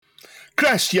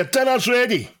Chris, your dinner's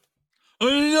ready. In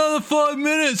another 5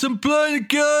 minutes, I'm playing a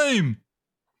game.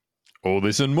 All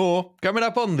this and more coming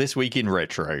up on This Week in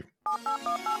Retro.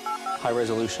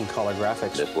 High-resolution color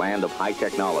graphics. This land of high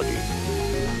technology.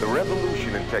 The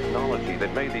revolution in technology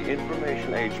that made the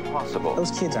information age possible.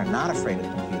 Those kids are not afraid of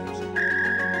computers.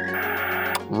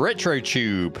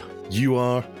 RetroTube. You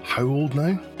are how old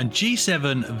now? And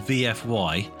G7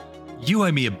 VFY, you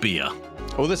owe me a beer.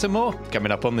 All this and more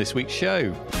coming up on this week's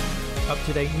show.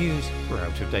 Up-to-date news for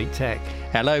out-of-date tech.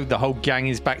 Hello, the whole gang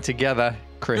is back together.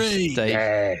 Chris, Hey. Dave,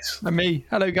 Yes. and me.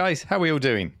 Hello, guys. How are we all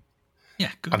doing?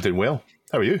 Yeah, good. I'm doing well.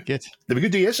 How are you? Good. Did we have a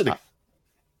good day yesterday?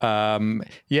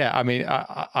 Yeah, I mean,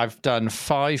 I've done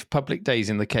 5 public days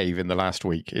in the cave in the last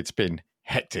week. It's been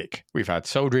hectic. We've had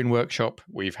soldering workshop.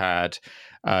 We've had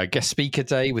guest speaker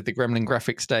day with the Gremlin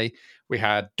Graphics Day. We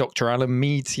had Dr. Alan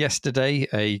Meads yesterday,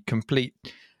 a complete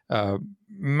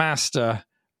master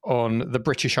on the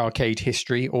British arcade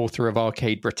history, author of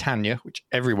Arcade Britannia, which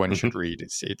everyone should read.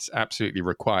 It's absolutely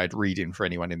required reading for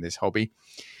anyone in this hobby.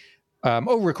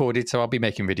 All recorded, so I'll be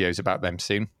making videos about them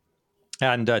soon.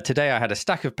 And today I had a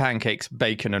stack of pancakes,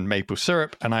 bacon, and maple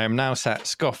syrup, and I am now sat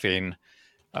scoffing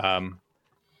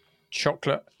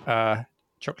chocolate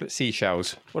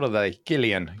seashells. What are they?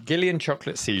 Gillian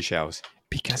chocolate seashells,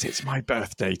 because it's my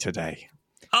birthday today.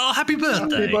 Oh, happy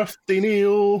birthday. Happy birthday,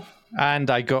 Neil. And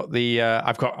I got the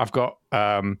I've got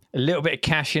a little bit of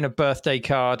cash in a birthday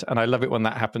card, and I love it when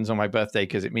that happens on my birthday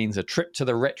because it means a trip to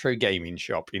the retro gaming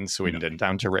shop in Swindon,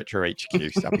 down to Retro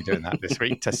HQ. So I'll be doing that this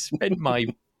week to spend my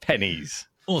pennies.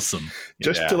 Awesome.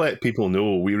 Just to let people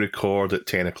know, we record at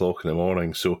 10 o'clock in the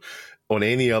morning, so on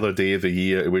any other day of the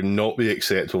year, it would not be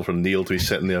acceptable for Neil to be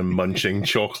sitting there munching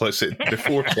chocolates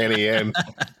before 10 a.m.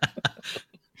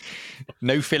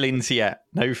 No fillings yet.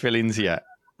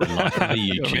 The life of a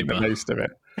YouTuber. Most of it.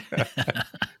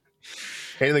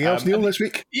 Anything else, Neil, this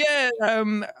week? Yeah,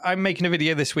 I'm making a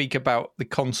video this week about the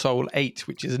Console 8,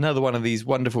 which is another one of these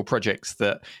wonderful projects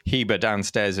that Heba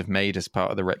downstairs have made as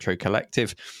part of the Retro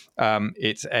Collective.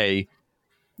 It's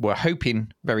we're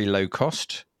hoping, very low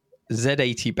cost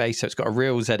Z80 base, so it's got a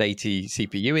real Z80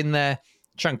 CPU in there,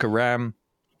 chunk of RAM,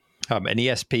 an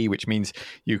ESP, which means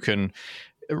you can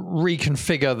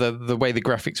reconfigure the way the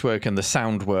graphics work and the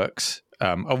sound works.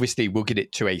 Obviously, we'll get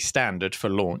it to a standard for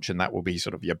launch, and that will be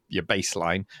sort of your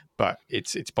baseline, but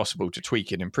it's possible to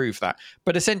tweak and improve that.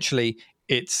 But essentially,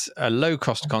 it's a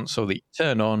low-cost console that you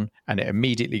turn on, and it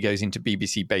immediately goes into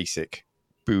BBC Basic.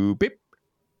 Boo bip,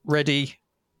 ready.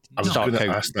 I was Start going to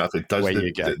code. ask that if it does Away you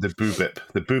the go. boobip.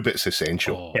 The boobip's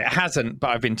essential. Oh. It hasn't,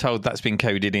 but I've been told that's been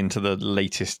coded into the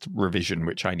latest revision,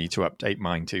 which I need to update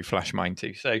mine to, flash mine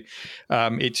to. So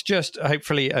it's just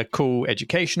hopefully a cool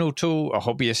educational tool, a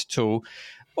hobbyist tool.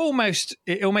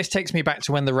 It almost takes me back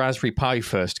to when the Raspberry Pi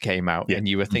first came out, and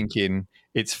you were thinking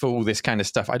it's for all this kind of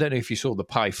stuff. I don't know if you saw the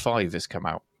Pi 5 has come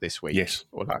out this week, Yes,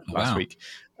 or last week,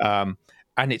 and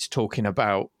it's talking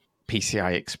about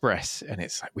PCI Express, and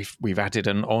it's like we've added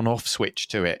an on-off switch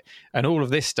to it, and all of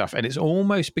this stuff, and it's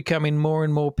almost becoming more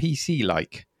and more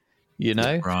PC-like, you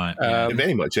know? Right. It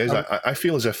very much is. I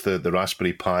feel as if the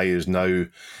Raspberry Pi is now,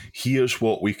 here's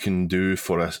what we can do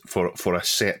for a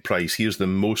set price. Here's the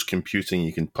most computing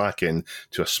you can pack in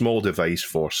to a small device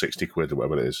for 60 quid or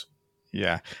whatever it is.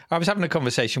 Yeah. I was having a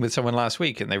conversation with someone last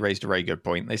week, and they raised a very good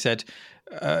point. They said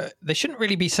they shouldn't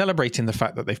really be celebrating the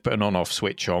fact that they've put an on-off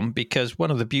switch on, because one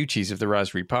of the beauties of the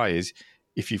Raspberry Pi is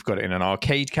if you've got it in an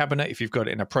arcade cabinet, if you've got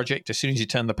it in a project, as soon as you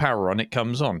turn the power on, it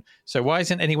comes on. So why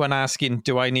isn't anyone asking,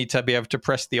 do I need to be able to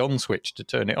press the on switch to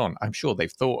turn it on? I'm sure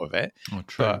they've thought of it. Oh,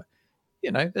 true. But,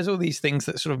 you know, there's all these things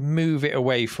that sort of move it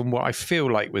away from what I feel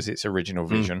like was its original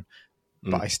vision.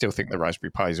 But I still think the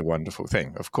Raspberry Pi is a wonderful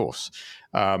thing, of course.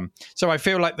 So I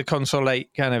feel like the Console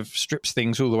 8 kind of strips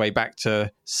things all the way back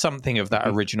to something of that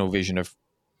original vision of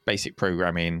basic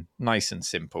programming, nice and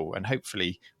simple, and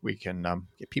hopefully we can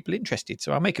get people interested.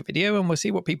 So I'll make a video and we'll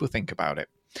see what people think about it.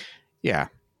 Yeah.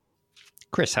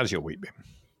 Chris, how's your week been?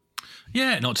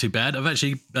 Yeah, not too bad. I've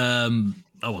actually, I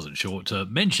wasn't sure what to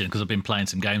mention because I've been playing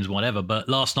some games and whatever, but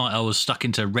last night I was stuck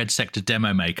into Red Sector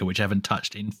Demo Maker, which I haven't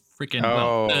touched in freaking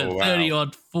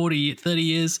 30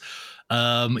 years.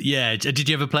 Yeah, did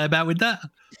you ever play about with that?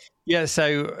 Yeah,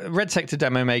 so Red Sector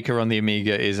Demo Maker on the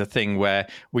Amiga is a thing where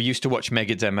we used to watch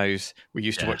mega demos. We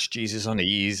used to watch Jesus on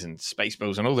Ease and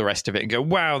Spaceballs and all the rest of it and go,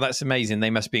 wow, that's amazing.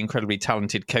 They must be incredibly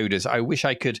talented coders. I wish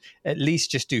I could at least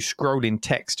just do scrolling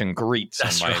text and greets on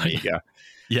my Amiga.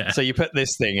 Yeah. So you put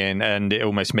this thing in and it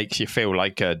almost makes you feel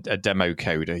like a demo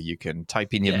coder. You can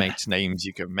type in your mates' names.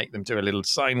 You can make them do a little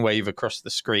sine wave across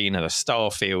the screen and a star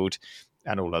field.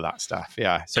 and all of that stuff.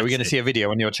 Yeah. So we're going to see a video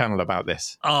on your channel about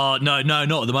this. Oh, no,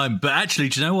 not at the moment. But actually,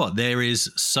 do you know what? There is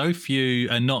so few,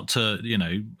 and not to,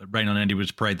 rain on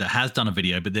Andywood's parade that has done a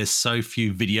video, but there's so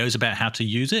few videos about how to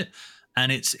use it.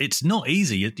 And it's not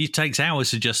easy. It takes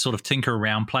hours to just sort of tinker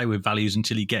around, play with values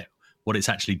until you get what it's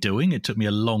actually doing. It took me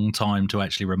a long time to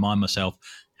actually remind myself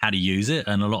how to use it.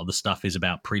 And a lot of the stuff is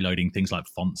about preloading things like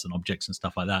fonts and objects and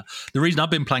stuff like that. The reason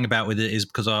I've been playing about with it is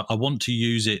because I want to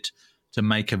use it to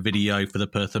make a video for the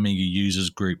Perth Amiga users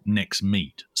group next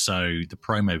meet. So the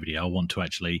promo video, I want to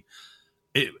actually,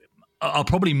 I'll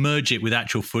probably merge it with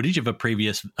actual footage of a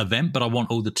previous event, but I want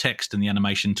all the text and the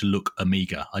animation to look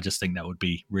Amiga. I just think that would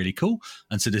be really cool.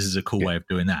 And so this is a cool way of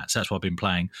doing that. So that's what I've been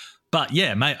playing. But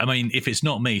yeah, mate, I mean, if it's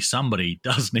not me, somebody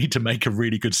does need to make a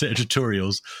really good set of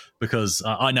tutorials, because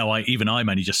I know I'm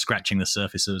only just scratching the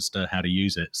surface as to how to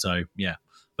use it. So yeah.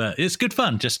 But it's good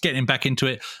fun just getting back into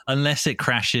it, unless it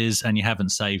crashes and you haven't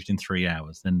saved in 3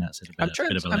 hours. Then that's a bit of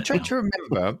a letdown. I'm trying to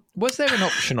remember, was there an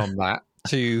option on that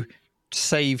to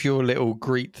save your little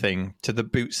greet thing to the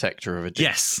boot sector of a disc?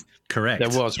 Yes, correct. There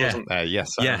was, wasn't there?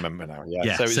 Yes, I remember now.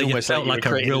 Yeah. So it almost felt like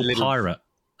a real pirate.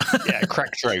 Yeah,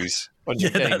 crack throws on your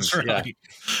games. That's right.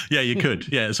 Yeah, you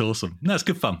could. Yeah, it's awesome. That's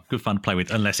good fun. Good fun to play with,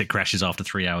 unless it crashes after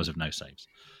 3 hours of no saves.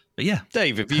 But yeah.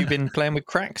 Dave, have you been playing with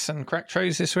cracks and crack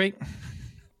throws this week?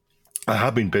 I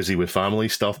have been busy with family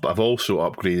stuff, but I've also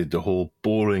upgraded the whole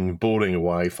boring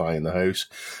Wi-Fi in the house.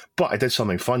 But I did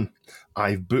something fun.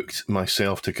 I've booked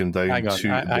myself to come down Hang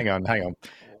on.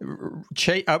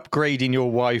 Upgrading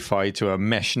your Wi-Fi to a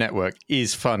mesh network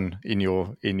is fun in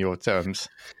your terms.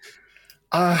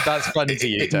 That's fun to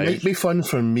you, Dave. It might be fun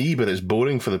for me, but it's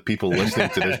boring for the people listening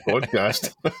to this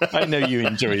podcast. I know you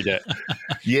enjoyed it.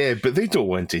 Yeah, but they don't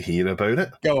want to hear about it.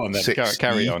 Go on then.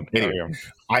 Carry on.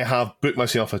 I have booked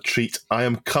myself a treat. I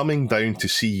am coming down to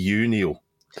see you, Neil.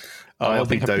 I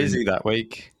think I'm busy that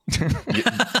week.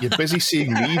 You're busy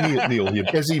seeing me, Neil.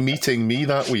 You're busy meeting me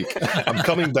that week. I'm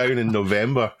coming down in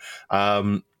November.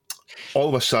 All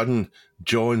of a sudden,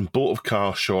 John Bolt of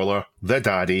Carshaller, the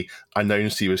daddy,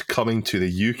 announced he was coming to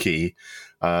the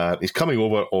UK. He's coming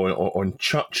over on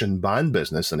church and band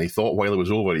business, and he thought while he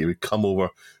was over, he would come over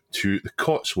to the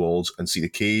Cotswolds and see the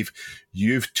cave.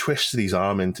 You've twisted his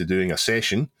arm into doing a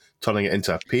session, turning it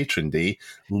into a patron day.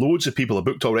 Loads of people are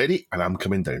booked already, and I'm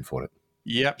coming down for it.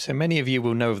 Yep, so many of you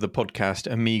will know of the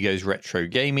podcast Amigos Retro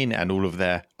Gaming and all of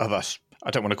their other,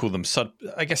 I don't want to call them sister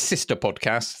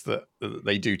podcasts that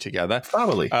they do together.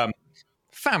 Family.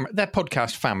 Their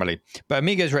podcast family. But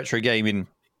Amigos Retro Gaming,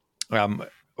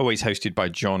 always hosted by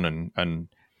John and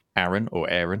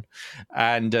Aaron.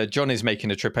 And John is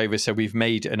making a trip over, so we've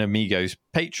made an Amigos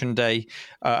Patron Day,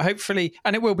 hopefully,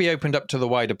 and it will be opened up to the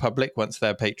wider public once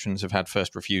their patrons have had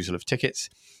first refusal of tickets.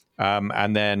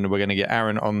 And then we're going to get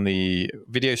Aaron on the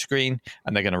video screen,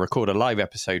 and they're going to record a live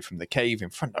episode from the cave in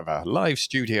front of a live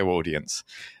studio audience.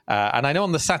 And I know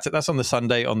that's on the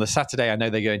Sunday. On the Saturday, I know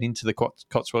they're going into the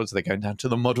Cotswolds. They're going down to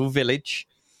the model village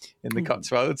in the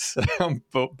Cotswolds,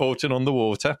 Bolton on the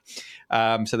Water.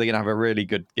 So they're going to have a really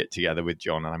good get-together with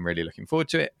John, and I'm really looking forward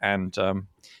to it. And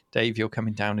Dave, you're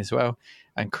coming down as well.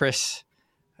 And Chris,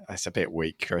 that's a bit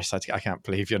weak, Chris. I can't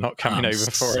believe you're not coming over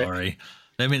for it. Sorry.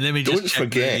 Let me just check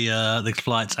the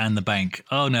flights and the bank.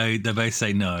 Oh, no, they both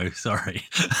say no. Sorry.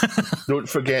 Don't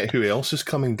forget who else is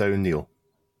coming down, Neil.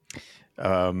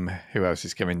 Who else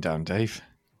is coming down, Dave?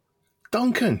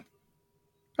 Duncan.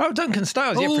 Oh, Duncan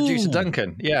Styles. Yeah, producer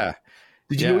Duncan. Yeah.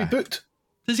 Did you know he booked?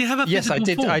 Does he have a Yes,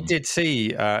 physical form? I did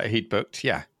see he'd booked.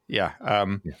 Yeah.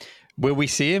 Will we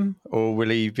see him, or will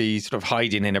he be sort of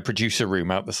hiding in a producer room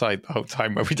out the side the whole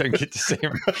time where we don't get to see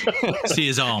him? See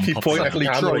his arm. He points at the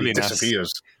camera, trolling he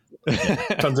disappears.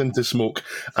 Turns into smoke.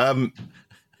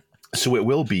 So it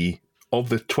will be, of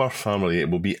the Twerf family,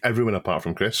 it will be everyone apart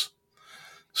from Chris.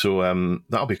 So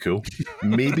that'll be cool.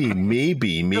 Maybe.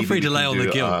 Feel free to lay on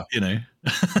the guilt,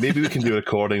 Maybe we can do a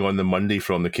recording on the Monday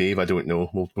from the cave. I don't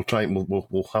know. We'll try.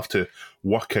 We'll have to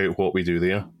work out what we do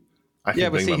there.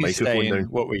 We'll see who's staying,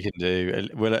 what we can do.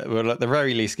 We'll at the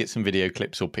very least get some video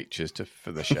clips or pictures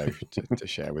for the show to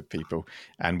share with people,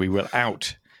 and we will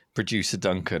out producer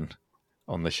Duncan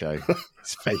on the show.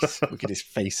 His face, we'll get his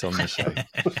face on the show,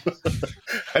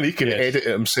 and he can edit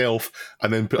it himself,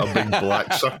 and then put a big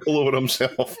black circle over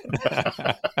himself.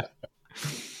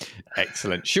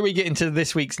 Excellent. Should we get into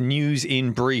this week's news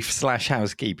in brief /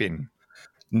 housekeeping?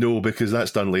 No, because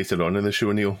that's done later on in the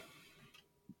show, Neil.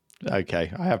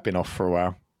 Okay, I have been off for a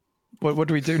while. What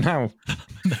do we do now?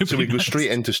 So we go straight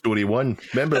into story one.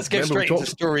 Let's go straight into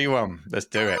story one. Let's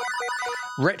do it.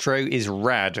 Retro is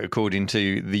rad, according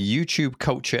to the YouTube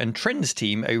culture and trends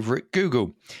team over at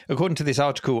Google. According to this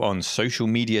article on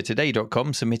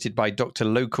socialmediatoday.com submitted by Dr.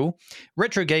 Local,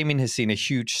 retro gaming has seen a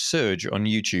huge surge on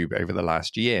YouTube over the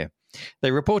last year.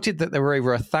 They reported that there were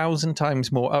over 1,000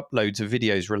 times more uploads of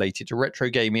videos related to retro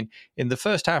gaming in the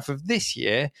first half of this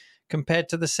year compared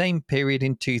to the same period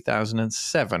in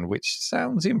 2007, which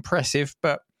sounds impressive,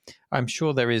 but I'm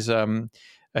sure there is a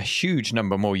huge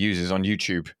number more users on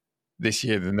YouTube this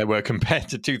year than there were compared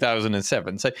to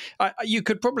 2007. So you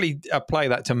could probably apply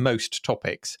that to most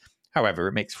topics. However,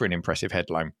 it makes for an impressive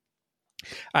headline.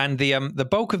 And the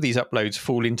bulk of these uploads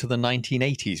fall into the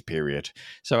 1980s period.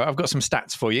 So I've got some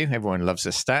stats for you. Everyone loves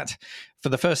a stat. For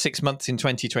the first 6 months in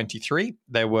 2023,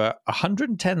 there were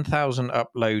 110,000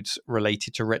 uploads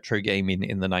related to retro gaming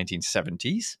in the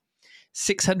 1970s.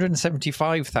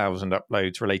 675,000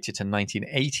 uploads related to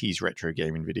 1980s retro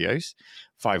gaming videos,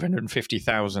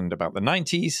 550,000 about the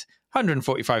 90s,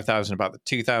 145,000 about the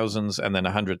 2000s, and then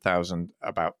 100,000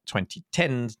 about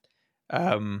 2010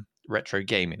 retro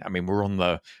gaming. I mean, we're on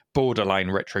the borderline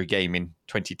retro gaming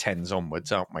 2010s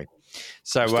onwards, aren't we?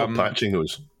 So still patching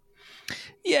those.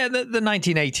 Yeah, the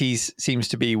 1980s seems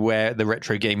to be where the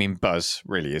retro gaming buzz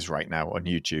really is right now on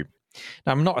YouTube.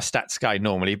 Now, I'm not a stats guy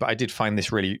normally, but I did find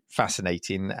this really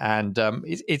fascinating. And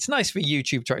it's nice for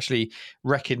YouTube to actually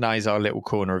recognize our little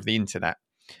corner of the internet,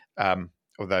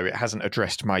 although it hasn't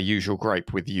addressed my usual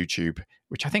gripe with YouTube,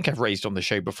 which I think I've raised on the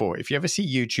show before. If you ever see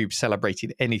YouTube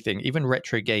celebrating anything, even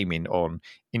retro gaming on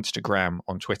Instagram,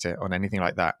 on Twitter, on anything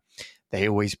like that, they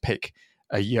always pick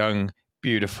a young,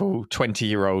 beautiful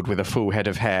 20-year-old with a full head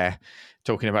of hair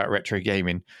talking about retro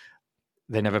gaming.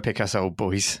 They never pick us old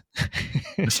boys.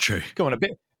 That's true. Go on, a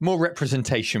bit more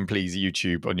representation, please,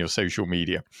 YouTube, on your social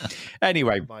media.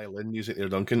 Anyway. Violin music there,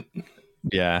 Duncan.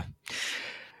 Yeah.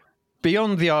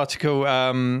 Beyond the article,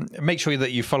 make sure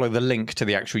that you follow the link to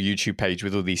the actual YouTube page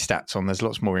with all these stats on. There's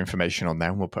lots more information on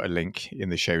there, and we'll put a link in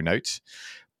the show notes.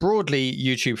 Broadly,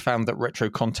 YouTube found that retro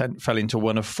content fell into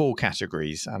one of 4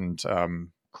 categories, and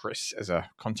Chris, as a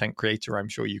content creator, I'm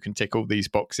sure you can tick all these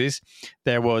boxes.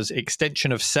 There was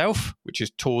extension of self, which is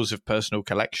tours of personal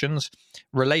collections,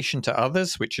 relation to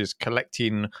others, which is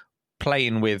collecting,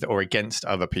 playing with or against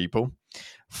other people,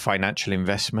 financial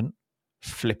investment,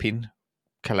 flipping,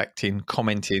 collecting,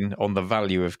 commenting on the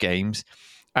value of games,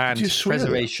 and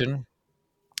preservation. There?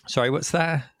 Sorry, what's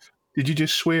that? Did you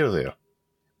just swear there?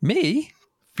 Me?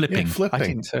 Flipping. Yeah, flipping. I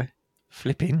think so.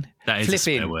 Flipping. That is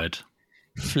flipping. a swear word.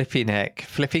 Flipping heck,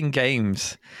 flipping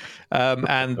games,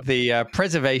 and the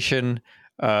preservation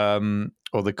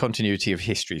or the continuity of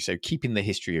history. So keeping the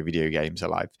history of video games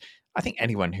alive. I think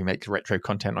anyone who makes retro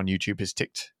content on YouTube has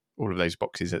ticked all of those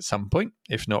boxes at some point,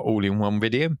 if not all in one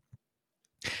video.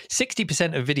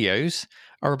 60% of videos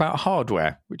are about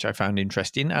hardware, which I found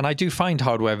interesting. And I do find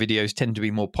hardware videos tend to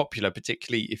be more popular,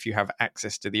 particularly if you have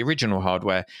access to the original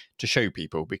hardware to show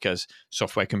people, because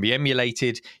software can be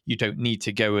emulated. You don't need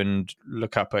to go and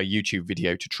look up a YouTube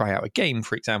video to try out a game.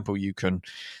 For example, you can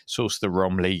source the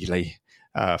ROM legally,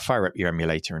 fire up your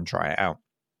emulator and try it out.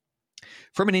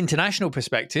 From an international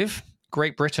perspective,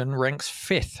 Great Britain ranks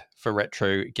 5th for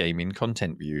retro gaming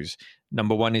content views.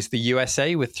 Number 1 is the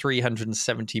USA with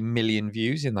 370 million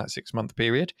views in that 6-month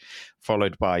period,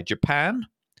 followed by Japan,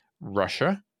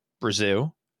 Russia,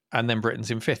 Brazil, and then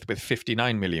Britain's in 5th with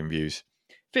 59 million views.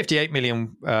 58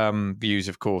 million views,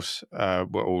 of course,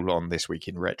 were all on This Week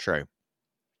in Retro.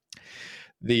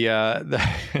 The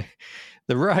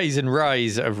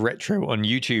rise of retro on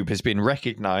YouTube has been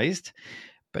recognized,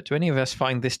 but do any of us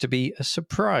find this to be a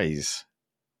surprise?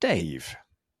 Dave?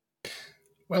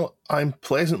 Well, I'm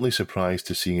pleasantly surprised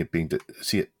to see it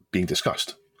being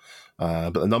discussed,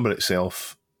 but the number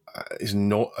itself is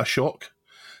not a shock.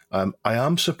 I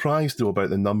am surprised though about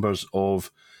the numbers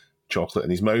of chocolate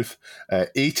in his mouth.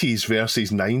 80s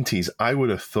versus 90s. I would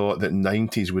have thought that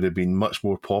 90s would have been much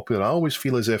more popular. I always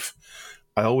feel as if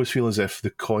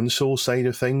the console side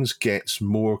of things gets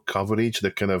more coverage,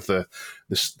 the kind of the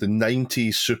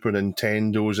 90s Super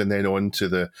Nintendos, and then on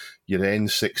to your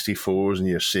N64s and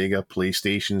your Sega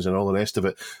PlayStations and all the rest of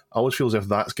it. I always feel as if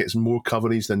that gets more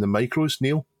coverage than the micros,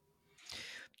 Neil.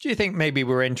 Do you think maybe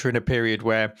we're entering a period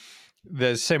where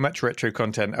there's so much retro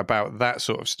content about that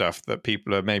sort of stuff that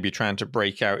people are maybe trying to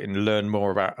break out and learn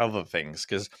more about other things?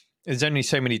 Because there's only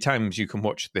so many times you can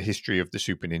watch the history of the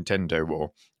Super Nintendo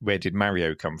or where did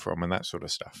Mario come from and that sort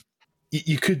of stuff.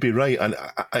 You could be right. And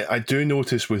I do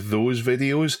notice with those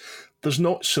videos, there's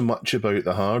not so much about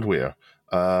the hardware.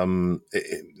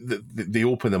 They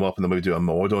open them up and they might do a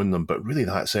mod on them, but really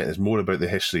that's it. It's more about the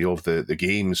history of the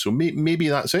game. So maybe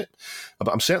that's it. But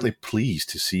I'm certainly pleased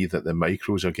to see that the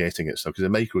micros are getting it stuff, because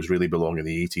the micros really belong in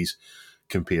the 80s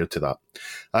compared to that.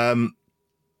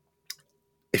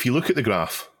 If you look at the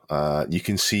graph, you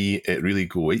can see it really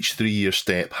go. Each 3-year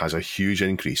step has a huge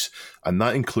increase, and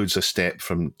that includes a step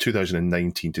from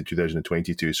 2019 to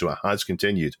 2022, so it has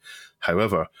continued.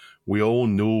 However, we all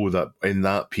know that in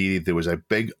that period there was a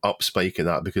big up spike in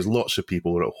that because lots of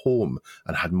people were at home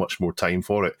and had much more time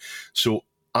for it. So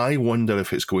I wonder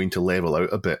if it's going to level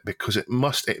out a bit, because it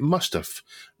must have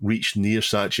reached near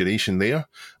saturation there.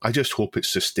 I just hope it's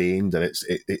sustained and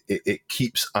it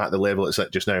keeps at the level it's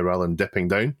at just now rather than dipping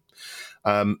down.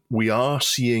 We're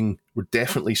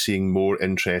definitely seeing more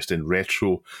interest in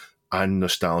retro and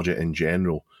nostalgia in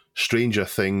general. Stranger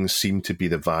Things seem to be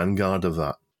the vanguard of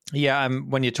that. Yeah,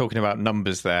 when you're talking about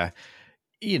numbers there,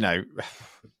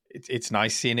 it's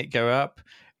nice seeing it go up.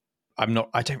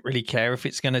 I don't really care if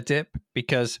it's going to dip,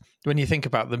 because when you think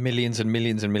about the millions and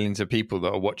millions and millions of people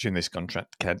that are watching this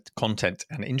content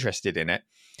and interested in it,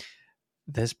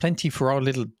 there's plenty for our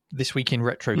little This Week in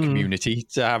Retro community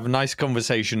to have nice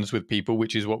conversations with people,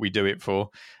 which is what we do it for.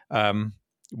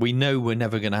 We know we're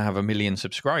never going to have 1 million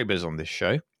subscribers on this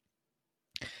show,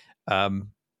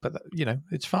 but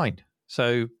it's fine.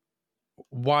 So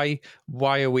why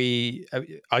are we?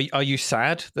 Are you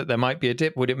sad that there might be a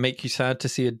dip? Would it make you sad to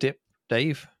see a dip,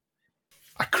 Dave?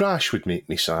 A crash would make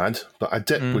me sad, but a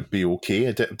dip would be okay.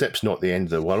 A dip's not the end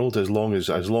of the world as long as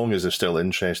there's still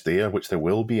interest there, which there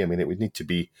will be. I mean, it would need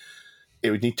to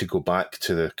go back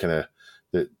to the kind of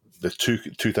the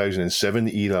 2007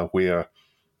 era where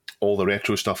all the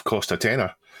retro stuff cost a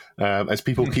tenner, as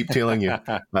people keep telling you,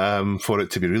 for it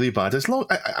to be really bad. So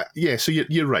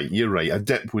you're right. A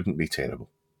dip wouldn't be terrible.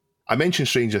 I mentioned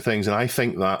Stranger Things, and I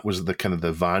think that was the kind of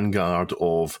the vanguard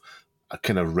of a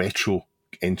kind of retro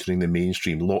entering the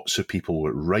mainstream. Lots of people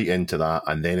were right into that,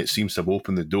 and then it seems to have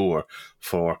opened the door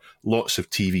for lots of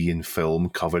TV and film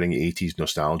covering 80s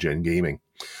nostalgia and gaming.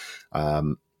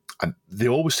 And they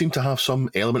always seem to have some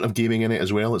element of gaming in it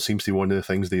as well. It seems to be one of the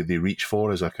things they reach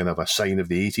for as a kind of a sign of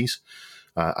the 80s.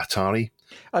 Atari.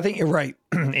 I think you're right.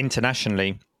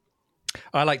 Internationally,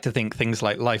 I like to think things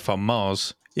like Life on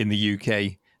Mars in the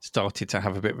UK started to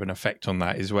have a bit of an effect on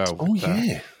that as well. Oh,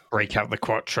 yeah. Break Out the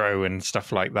Quattro and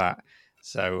stuff like that.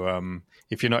 So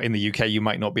if you're not in the UK, you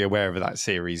might not be aware of that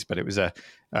series, but it was a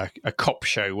cop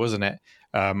show, wasn't it?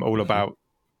 All about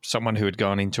someone who had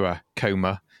gone into a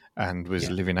coma and was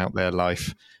living out their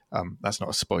life. That's not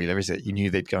a spoiler, is it? You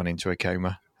knew they'd gone into a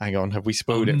coma. Hang on, have we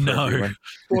spoiled it for everyone?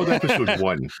 Well, episode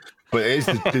 1, but it is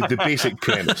the basic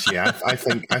premise. Yeah,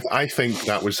 I think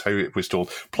that was how it was told.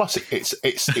 Plus,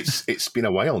 it's been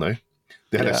a while now.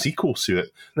 They had a sequel to it.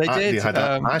 They did. They had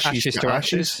Ashes to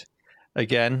Ashes.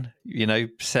 Again,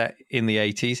 set in the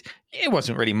 80s. It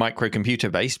wasn't really microcomputer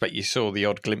based, but you saw the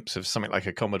odd glimpse of something like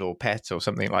a Commodore PET or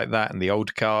something like that, and the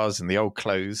old cars and the old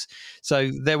clothes. So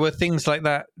there were things like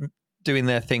that doing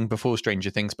their thing before Stranger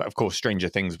Things. But of course, Stranger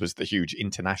Things was the huge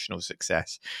international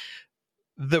success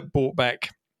that brought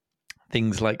back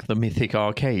things like the Mythic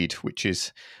Arcade, which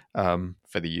is, for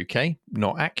the UK,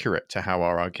 not accurate to how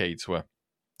our arcades were.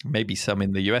 Maybe some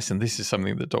in the US, and this is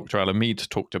something that Dr. Alan Mead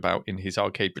talked about in his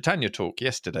Arcade Britannia talk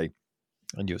yesterday,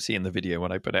 and you'll see in the video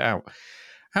when I put it out.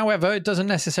 However, it doesn't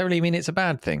necessarily mean it's a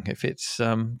bad thing if it's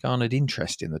garnered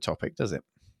interest in the topic, does it?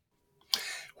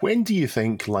 When do you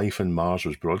think Life on Mars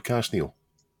was broadcast, Neil?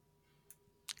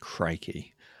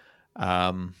 Crikey.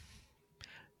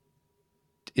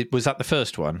 It was that the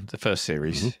first one, the first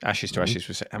series, Ashes to Ashes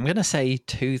was, I'm going to say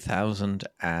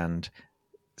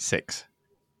 2006.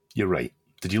 You're right.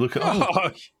 Did you look at it?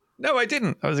 Oh, no, I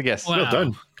didn't. That was a guess.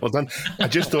 Wow. Well done. I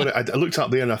just thought, I looked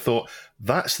up there and I thought,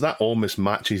 that almost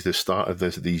matches the start of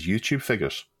these YouTube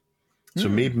figures. So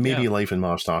maybe Life on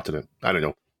Mars started it. I don't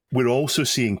know. We're also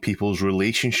seeing people's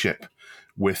relationship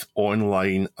with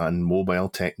online and mobile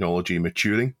technology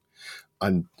maturing.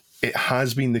 And it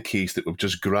has been the case that we've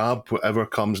just grabbed whatever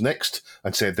comes next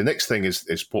and said the next thing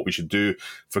is what we should do.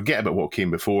 Forget about what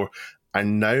came before.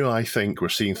 And now I think we're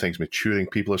seeing things maturing.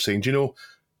 People are saying,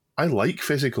 I like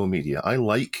physical media. I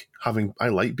like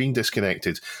being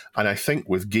disconnected. And I think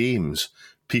with games,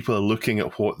 people are looking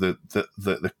at what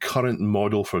the current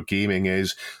model for gaming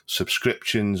is: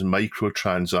 subscriptions,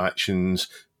 microtransactions,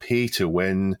 pay to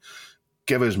win,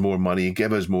 give us more money.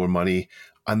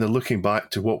 And they're looking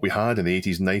back to what we had in the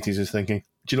 80s and 90s and thinking,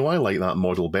 I like that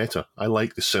model better. I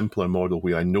like the simpler model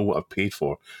where I know what I've paid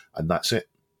for, and that's it.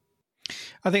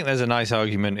 I think there's a nice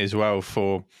argument as well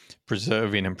for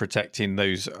preserving and protecting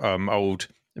those old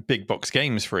big box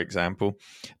games, for example,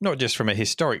 not just from a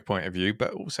historic point of view,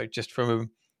 but also just from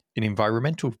an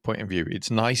environmental point of view.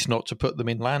 It's nice not to put them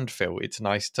in landfill. It's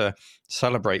nice to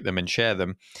celebrate them and share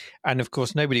them. And of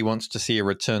course, nobody wants to see a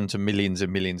return to millions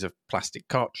and millions of plastic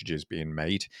cartridges being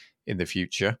made in the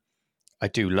future. I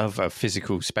do love a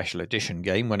physical special edition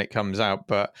game when it comes out,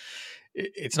 but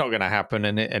it's not going to happen,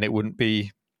 and it wouldn't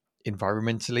be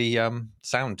environmentally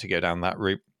sound to go down that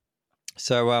route.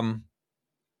 So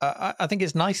I think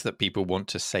it's nice that people want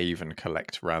to save and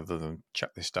collect rather than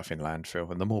chuck this stuff in landfill.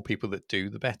 And the more people that do,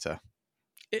 the better.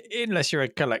 Unless you're a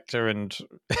collector and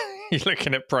you're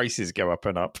looking at prices go up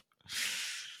and up.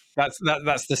 That's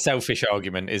the selfish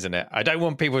argument, isn't it? I don't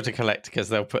want people to collect because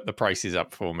they'll put the prices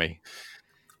up for me.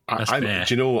 That's fair.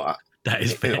 Do you know? That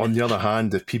is fair. On the other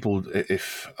hand, I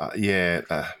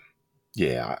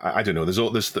don't know.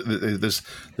 There's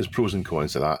pros and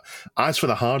cons to that. As for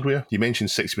the hardware, you mentioned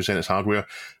 60% is hardware.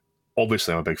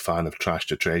 Obviously, I'm a big fan of Trash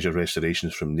to Treasure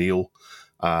restorations from Neil.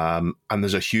 And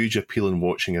there's a huge appeal in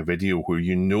watching a video where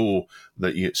you know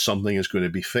that something is going to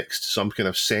be fixed, some kind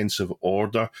of sense of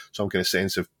order, some kind of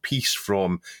sense of peace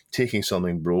from taking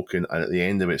something broken and at the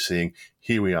end of it saying,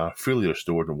 here we are, fully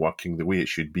restored and working the way it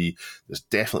should be. There's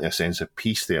definitely a sense of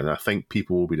peace there, and I think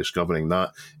people will be discovering that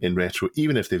in retro,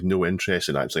 even if they've no interest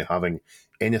in actually having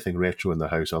anything retro in their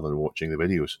house other than watching the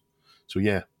videos. So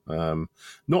yeah,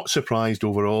 not surprised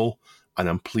overall, and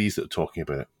I'm pleased that they're talking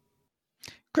about it.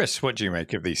 Chris, what do you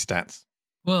make of these stats?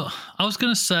 Well, I was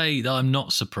going to say that I'm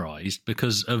not surprised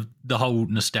because of the whole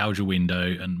nostalgia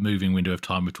window and moving window of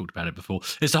time. We've talked about it before.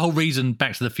 It's the whole reason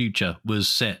Back to the Future was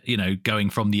set,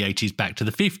 going from the 80s back to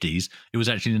the 50s. It was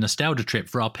actually a nostalgia trip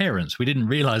for our parents. We didn't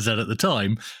realize that at the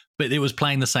time, but it was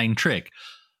playing the same trick.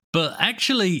 But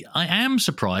actually, I am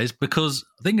surprised because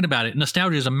thinking about it,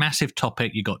 nostalgia is a massive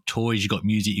topic. You got toys, you got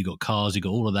music, you got cars, you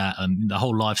got all of that, and the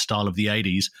whole lifestyle of the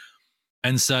 80s.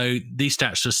 And so these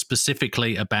stats are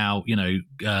specifically about,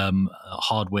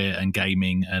 hardware and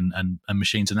gaming and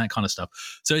machines and that kind of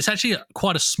stuff. So it's actually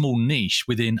quite a small niche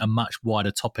within a much wider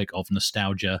topic of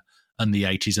nostalgia and the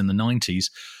 80s and the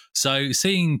 90s. So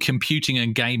seeing computing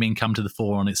and gaming come to the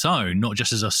fore on its own, not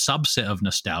just as a subset of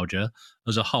nostalgia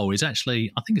as a whole, is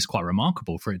actually, I think it's quite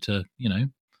remarkable for it to,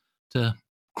 to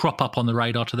crop up on the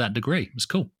radar to that degree. It's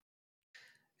cool.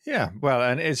 Yeah, well,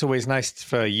 and it's always nice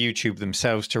for YouTube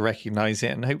themselves to recognize it,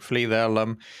 and hopefully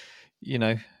they'll,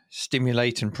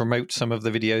 stimulate and promote some of the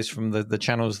videos from the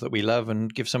channels that we love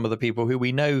and give some of the people who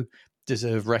we know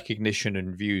deserve recognition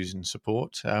and views and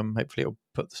support. Hopefully it'll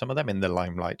put some of them in the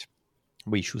limelight.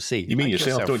 We shall see. You mean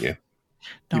yourself, don't you?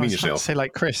 No, you mean yourself? yourself? Say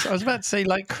like Chris. I was about to say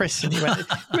like Chris, and you went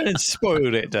and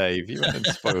spoiled it, Dave. You went and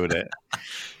spoiled it.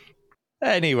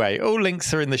 Anyway, all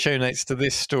links are in the show notes to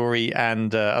this story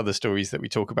and other stories that we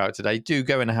talk about today. Do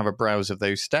go and have a browse of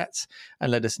those stats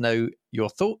and let us know your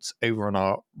thoughts over on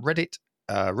our Reddit,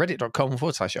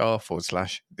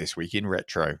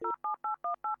 reddit.com/r/thisweekinretro.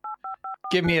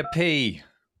 Give me a P.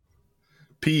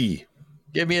 P.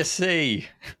 Give me a C.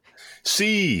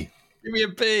 C. Give me a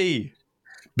B.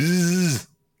 Bzz.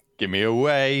 Give me a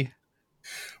way.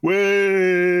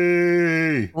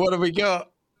 Way. What have we got?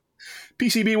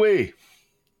 PCB way.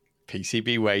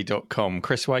 PCBway.com.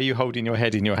 Chris, why are you holding your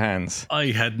head in your hands? I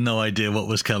had no idea what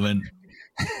was coming.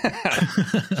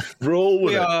 Roll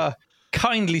with We it. are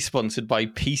kindly sponsored by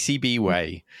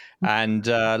PCBWay. And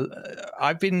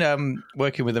I've been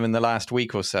working with them in the last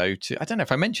week or so. I don't know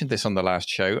if I mentioned this on the last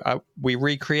show. We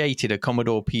recreated a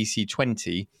Commodore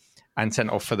PC20 and sent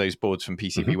off for those boards from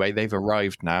PCBWay. Mm-hmm. They've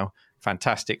arrived now.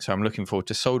 Fantastic. So I'm looking forward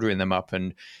to soldering them up.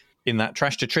 And in that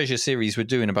Trash to Treasure series we're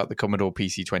doing about the Commodore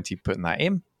PC20, putting that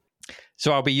in.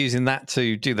 So I'll be using that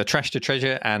to do the Trash to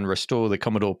Treasure and restore the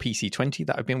Commodore PC20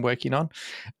 that I've been working on.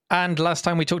 And last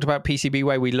time we talked about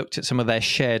PCBWay, we looked at some of their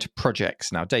shared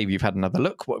projects. Now, Dave, you've had another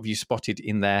look. What have you spotted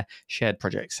in their shared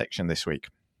projects section this week?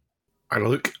 I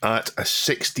look at a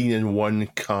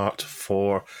 16-in-1 cart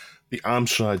for the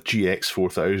Amstrad GX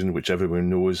 4000, which everyone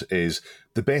knows is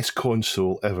the best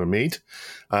console ever made.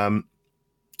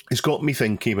 It's got me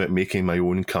thinking about making my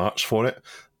own carts for it.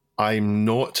 I'm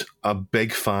not a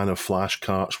big fan of flash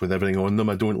carts with everything on them.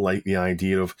 I don't like the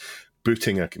idea of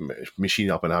booting a machine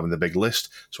up and having the big list.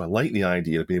 So I like the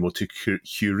idea of being able to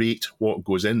curate what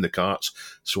goes in the carts.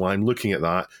 So I'm looking at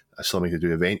that as something to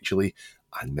do eventually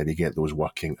and maybe get those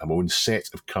working. My own set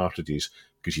of cartridges,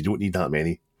 because you don't need that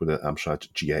many for the Amstrad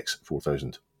GX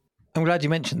 4000. I'm glad you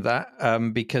mentioned that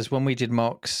because when we did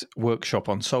Mark's workshop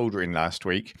on soldering last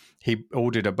week, he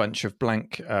ordered a bunch of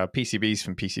blank PCBs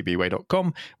from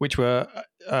PCBWay.com, which were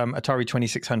Atari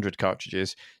 2600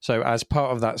 cartridges. So as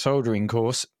part of that soldering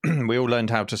course, we all learned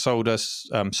how to solder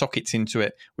sockets into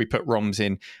it. We put ROMs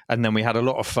in, and then we had a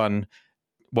lot of fun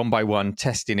one by one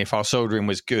testing if our soldering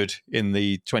was good in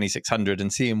the 2600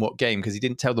 and seeing what game, because he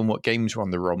didn't tell them what games were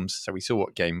on the ROMs, so we saw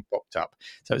what game popped up.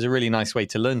 So it was a really nice way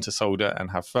to learn to solder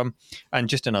and have fun, and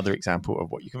just another example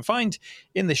of what you can find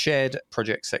in the shared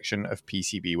project section of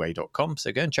PCBWay.com.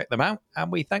 So go and check them out,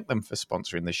 and we thank them for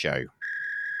sponsoring the show.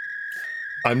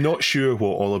 I'm not sure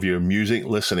what all of your music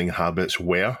listening habits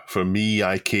were. For me,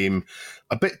 I came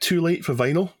a bit too late for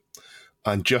vinyl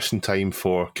and just in time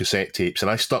for cassette tapes,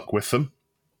 and I stuck with them.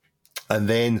 And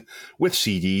then with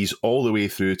CDs all the way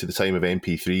through to the time of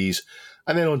MP3s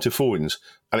and then onto phones.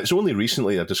 And it's only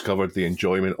recently I discovered the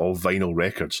enjoyment of vinyl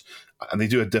records, and they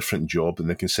do a different job than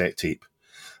the cassette tape.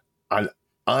 And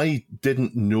I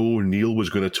didn't know Neil was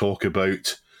going to talk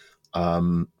about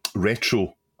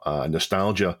retro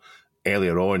nostalgia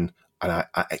earlier on, and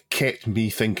it kept me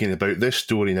thinking about this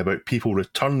story and about people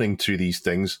returning to these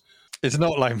things. It's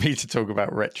not like me to talk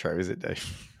about retro, is it,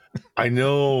 Dave? I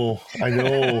know.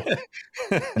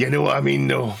 You know what I mean,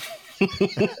 though.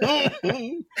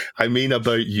 I mean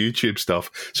about YouTube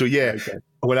stuff. So yeah, okay.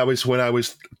 when I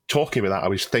was talking about that, I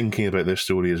was thinking about this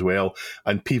story as well,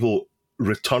 and people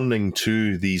returning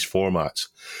to these formats.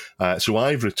 So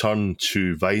I've returned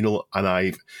to vinyl, and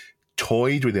I've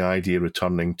toyed with the idea of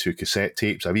returning to cassette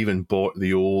tapes. I've even bought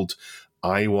the old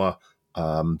Iowa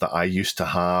that I used to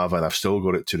have, and I've still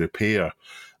got it to repair.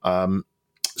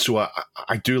 So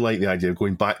I do like the idea of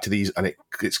going back to these, and it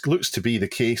looks to be the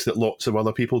case that lots of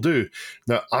other people do.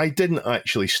 Now, I didn't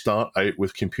actually start out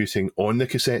with computing on the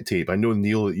cassette tape. I know,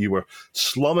 Neil, that you were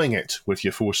slumming it with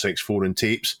your 464 and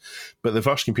tapes, but the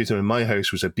first computer in my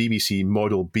house was a BBC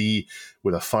Model B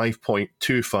with a 5.25,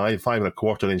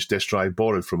 5.25-inch disk drive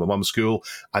borrowed from my mum's school,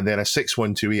 and then a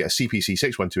 6128, a CPC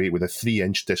 6128 with a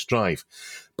 3-inch disk drive.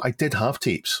 But I did have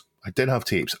tapes.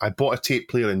 I bought a tape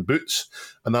player in Boots,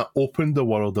 and that opened the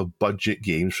world of budget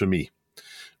games for me.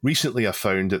 Recently, I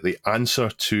found that the answer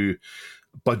to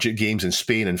budget games in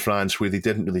Spain and France, where they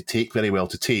didn't really take very well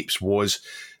to tapes, was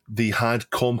they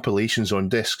had compilations on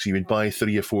discs. You would buy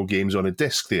 3 or 4 games on a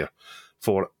disc there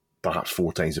for perhaps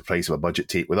 4 times the price of a budget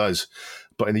tape with us.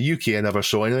 But in the UK, I never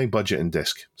saw anything budget in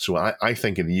disc. So I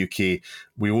think in the UK,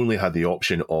 we only had the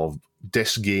option of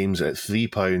disc games at £3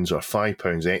 or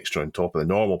 £5 extra on top of the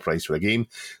normal price for a game.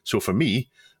 So for me,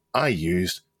 I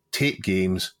used tape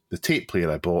games, the tape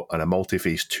player I bought, and a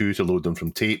Multiface 2 to load them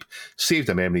from tape, saved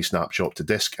a memory snapshot to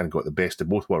disc, and got the best of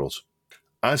both worlds.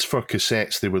 As for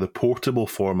cassettes, they were the portable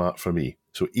format for me.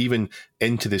 So even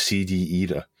into the CD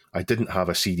era, I didn't have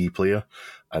a CD player,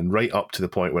 and right up to the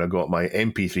point where I got my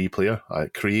MP3 player, a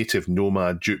Creative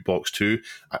Nomad Jukebox 2,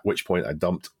 at which point I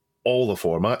dumped all the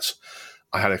formats.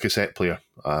 I had a cassette player,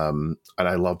 and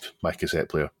I loved my cassette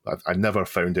player. I never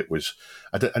found it was...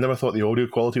 I never thought the audio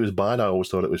quality was bad. I always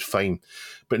thought it was fine.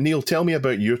 But Neil, tell me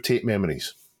about your tape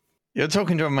memories. You're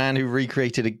talking to a man who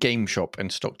recreated a game shop and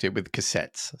stocked it with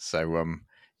cassettes. So,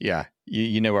 yeah,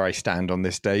 you know where I stand on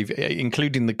this, Dave,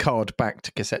 including the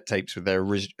card-backed cassette tapes with their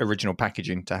original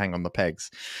packaging to hang on the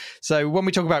pegs. So when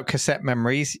we talk about cassette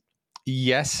memories,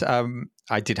 yes,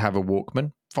 I did have a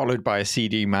Walkman, followed by a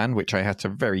CD man, which I had to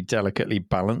very delicately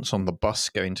balance on the bus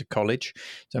going to college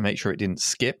to make sure it didn't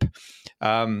skip.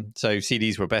 So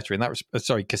CDs were better in that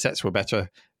cassettes were better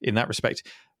in that respect.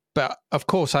 But of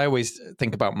course, I always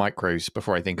think about micros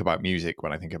before I think about music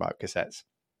when I think about cassettes.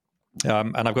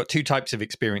 And I've got 2 types of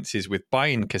experiences with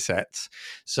buying cassettes.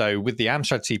 So with the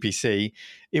Amstrad CPC,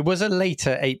 it was a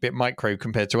later 8-bit micro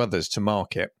compared to others to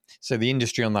market. So the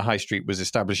industry on the high street was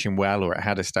establishing well, or it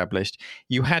had established.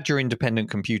 You had your independent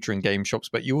computer and game shops,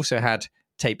 but you also had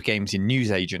tape games in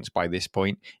newsagents by this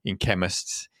point, in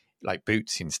chemists like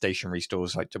Boots, in stationery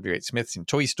stores like W.H. Smith's, in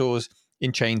toy stores,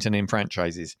 in chains and in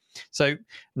franchises. So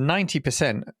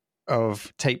 90%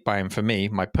 of tape buying for me,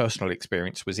 my personal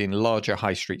experience, was in larger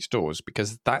high street stores,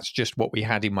 because that's just what we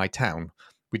had in my town.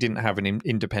 We didn't have an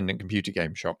independent computer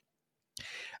game shop.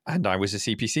 And I was a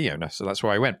CPC owner, so that's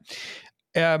where I went.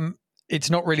 It's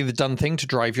not really the done thing to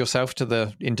drive yourself to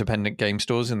the independent game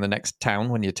stores in the next town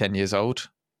when you're 10 years old.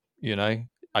 You know,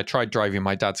 I tried driving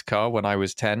my dad's car when I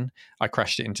was 10. I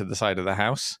crashed it into the side of the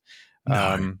house.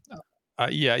 No. I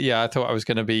thought I was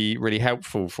going to be really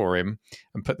helpful for him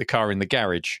and put the car in the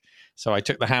garage. So I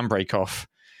took the handbrake off,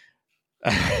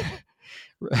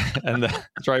 and the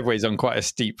driveway's on quite a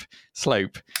steep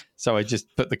slope. So I just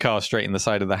put the car straight in the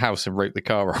side of the house and wrote the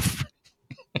car off.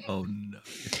 Oh no!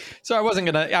 So I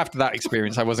wasn't going to, after that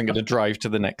experience, I wasn't going to drive to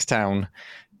the next town.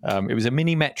 It was a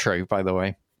mini metro, by the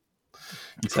way.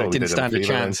 So it didn't stand a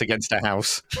chance against a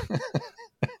house.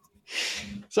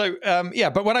 So,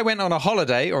 but when I went on a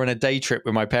holiday or on a day trip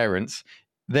with my parents,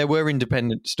 there were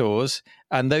independent stores,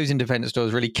 and those independent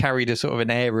stores really carried a sort of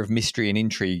an air of mystery and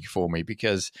intrigue for me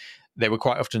because they were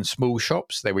quite often small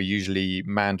shops. They were usually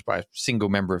manned by a single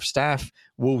member of staff,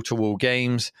 wall-to-wall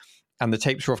games, and the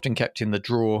tapes were often kept in the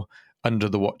drawer under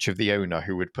the watch of the owner,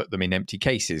 who would put them in empty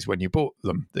cases when you bought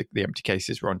them. The empty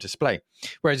cases were on display.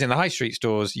 Whereas in the high street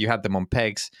stores, you had them on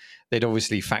pegs. They'd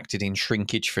obviously factored in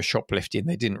shrinkage for shoplifting.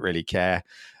 They didn't really care.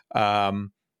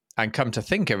 And come to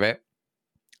think of it,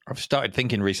 I've started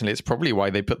thinking recently it's probably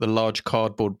why they put the large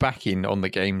cardboard backing on the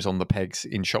games on the pegs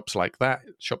in shops like that,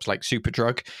 shops like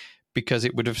Superdrug, because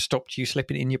it would have stopped you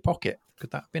slipping it in your pocket.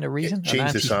 Could that have been a reason?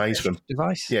 Change the size from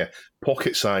device? Yeah,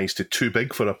 pocket size to too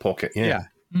big for a pocket. Yeah.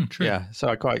 True. Yeah.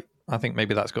 So I think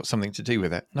maybe that's got something to do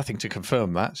with it. Nothing to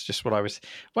confirm that. It's just when I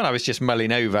was just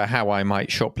mulling over how I might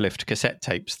shoplift cassette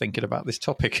tapes, thinking about this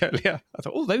topic earlier. I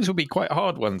thought, those will be quite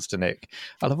hard ones to nick.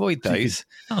 I'll avoid those.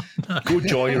 Oh, no. Go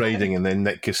joyriding and then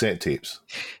nick cassette tapes.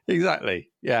 Exactly.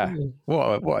 Yeah.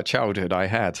 What a childhood I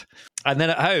had. And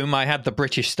then at home, I had the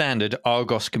British Standard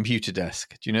Argos computer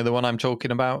desk. Do you know the one I'm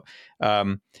talking about?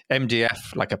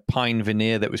 MDF, like a pine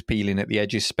veneer that was peeling at the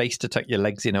edges, space to tuck your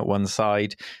legs in at one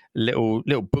side, little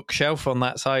bookshelf on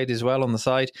that side as well, on the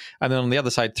side. And then on the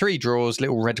other side, 3 drawers,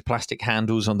 little red plastic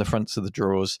handles on the fronts of the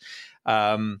drawers.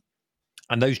 And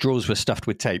those drawers were stuffed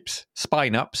with tapes,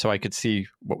 spine up so I could see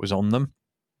what was on them.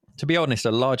 To be honest,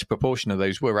 a large proportion of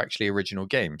those were actually original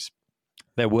games.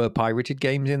 There were pirated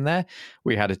games in there.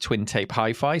 We had a twin tape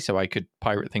hi-fi, so I could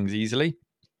pirate things easily.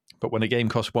 But when a game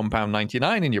cost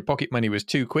 £1.99 and your pocket money was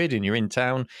 £2 and you're in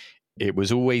town, it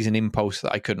was always an impulse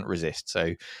that I couldn't resist.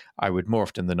 So I would more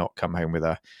often than not come home with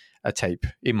a tape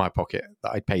in my pocket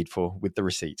that I paid for with the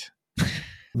receipt.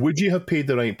 Would you have paid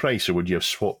the right price, or would you have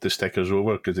swapped the stickers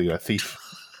over because you're a thief?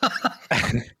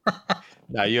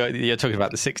 No, you're talking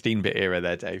about the 16-bit era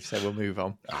there, Dave, so we'll move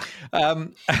on.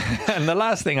 And the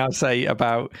last thing I'll say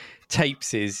about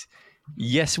tapes is,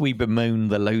 yes, we bemoan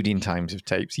the loading times of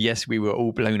tapes. Yes, we were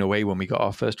all blown away when we got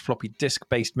our first floppy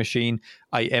disk-based machine.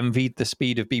 I envied the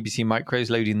speed of BBC Micros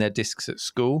loading their discs at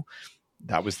school.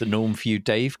 That was the norm for you,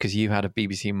 Dave, because you had a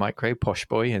BBC Micro, posh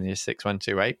boy, and your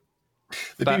 6128.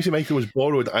 The BBC Micro was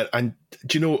borrowed, and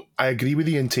do you know, I agree with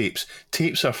you in tapes.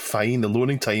 Tapes are fine. The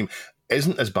loading time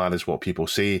isn't as bad as what people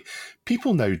say.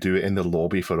 People now do it in the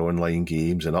lobby for online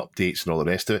games and updates and all the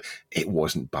rest of it. It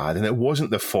wasn't bad, and it wasn't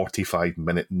the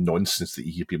 45-minute nonsense that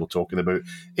you hear people talking about.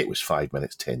 It was 5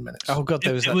 minutes, 10 minutes. Oh, God,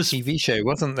 there was that TV show,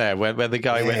 wasn't there, where the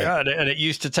guy went, and it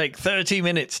used to take 30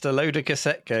 minutes to load a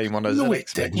cassette game on a ZX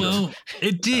Spectrum. Well,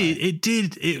 it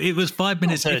did. It was 5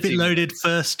 minutes if it loaded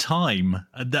first time.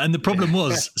 And the problem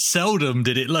was, seldom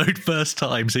did it load first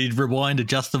time. So you'd rewind,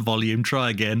 adjust the volume,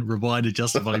 try again, rewind,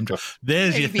 adjust the volume.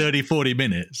 There's your 30, 40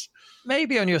 minutes.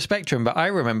 Maybe on your Spectrum, but I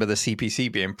remember the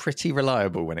CPC being pretty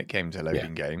reliable when it came to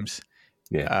loading games.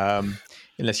 Yeah.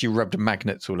 Unless you rubbed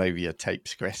magnets all over your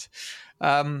tapes, Chris.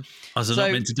 I was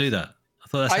not meant to do that. I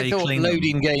thought that's how you clean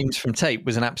loading them. games from tape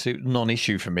was an absolute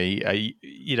non-issue for me.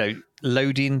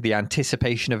 Loading, the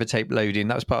anticipation of a tape loading,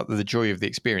 that was part of the joy of the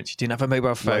experience. You didn't have a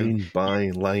mobile phone. Line by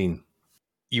line.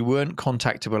 You weren't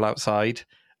contactable outside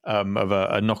of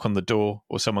a knock on the door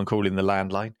or someone calling the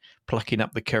landline, plucking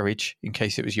up the courage in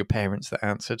case it was your parents that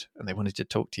answered and they wanted to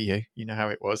talk to you. You know how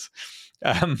it was.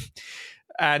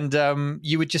 And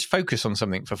you would just focus on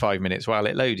something for 5 minutes while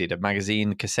it loaded, a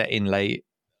magazine, cassette inlay,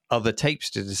 other tapes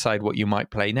to decide what you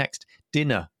might play next.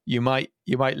 Dinner, you might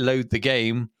load the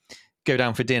game, go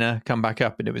down for dinner, come back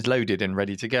up, and it was loaded and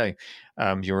ready to go.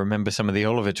 You'll remember some of the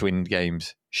Oliver Twin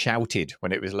games shouted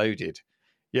when it was loaded.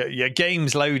 Your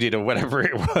game's loaded, or whatever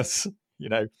it was.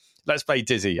 Let's play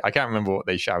Dizzy. I can't remember what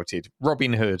they shouted.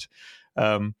 Robin Hood.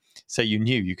 So you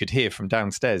knew, you could hear from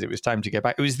downstairs it was time to go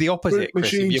back. It was the opposite,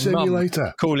 Chris, of your mum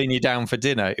calling you down for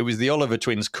dinner. It was the Oliver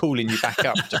Twins calling you back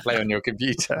up to play on your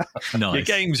computer. Nice. Your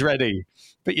game's ready.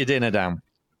 Put your dinner down.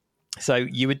 So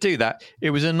you would do that. It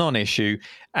was a non-issue.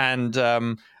 And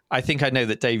I think I know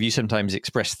that, Dave, you sometimes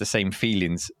express the same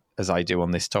feelings as I do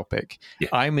on this topic. Yeah.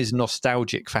 I'm as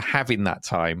nostalgic for having that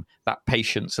time, that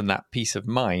patience and that peace of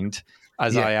mind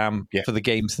as I am for the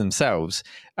games themselves.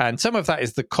 And some of that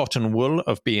is the cotton wool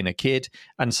of being a kid,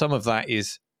 and some of that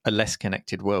is a less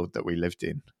connected world that we lived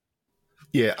in.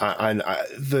 Yeah, and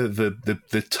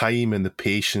the time and the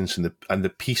patience and the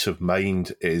peace of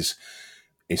mind is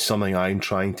something I'm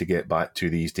trying to get back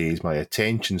to these days. My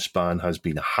attention span has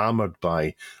been hammered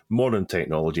by modern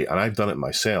technology, and I've done it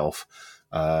myself.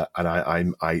 And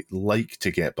I like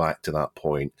to get back to that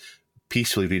point.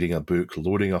 Peacefully reading a book,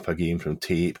 loading up a game from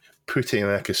tape, putting in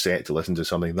a cassette to listen to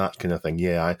something, that kind of thing.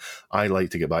 Yeah, I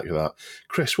like to get back to that.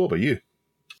 Chris, what about you?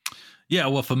 Yeah,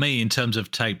 well, for me, in terms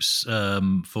of tapes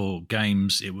for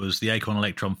games, it was the Acorn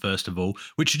Electron, first of all,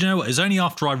 which, you know what, is only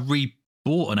after I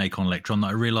bought an Acorn Electron that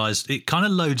I realized it kind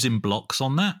of loads in blocks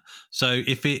on that. So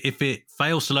if it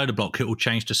fails to load a block, it will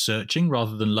change to searching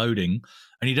rather than loading.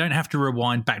 And you don't have to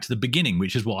rewind back to the beginning,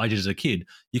 which is what I did as a kid.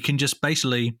 You can just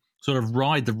basically sort of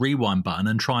ride the rewind button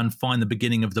and try and find the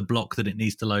beginning of the block that it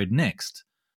needs to load next.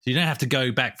 So you don't have to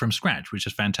go back from scratch, which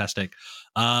is fantastic.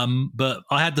 But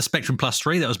I had the Spectrum Plus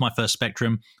 3. That was my first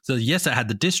Spectrum. So yes, it had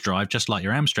the disk drive, just like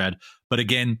your Amstrad. But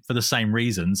again, for the same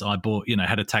reasons, I bought,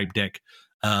 had a tape deck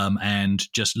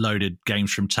and just loaded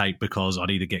games from tape because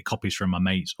I'd either get copies from my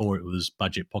mates or it was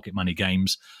budget pocket money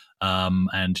games.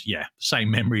 And yeah, same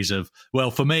memories of,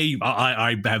 well, for me,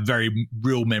 I have very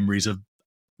real memories of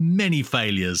many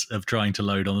failures of trying to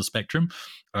load on the Spectrum.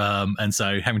 And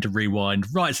so having to rewind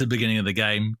right to the beginning of the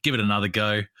game, give it another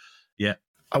go. Yeah.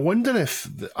 I wonder if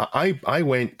I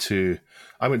went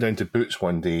down to Boots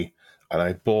one day and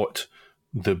I bought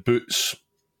the Boots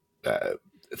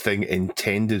thing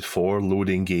intended for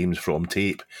loading games from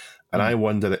tape. And I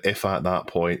wonder if at that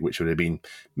point, which would have been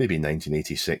maybe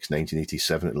 1986,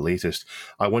 1987 at the latest,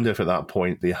 I wonder if at that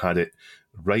point they had it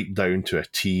right down to a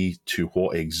T to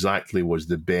what exactly was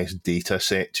the best data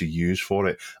set to use for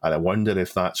it. And I wonder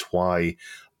if that's why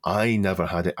I never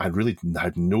had it. I really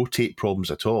had no tape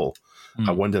problems at all.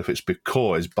 I wonder if it's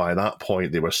because by that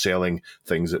point they were selling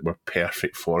things that were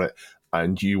perfect for it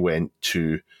and you went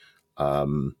to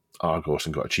Argos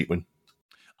and got a cheap one.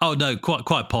 Oh no,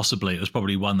 quite possibly. It was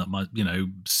probably one that my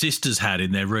sisters had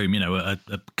in their room. A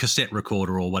cassette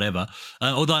recorder or whatever.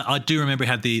 Although I do remember it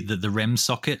had the REM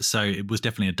socket, so it was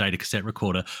definitely a data cassette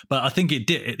recorder. But I think it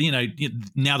did.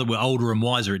 Now that we're older and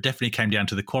wiser, it definitely came down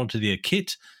to the quality of the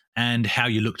kit and how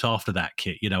you looked after that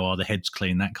kit. Are the heads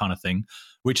clean, that kind of thing.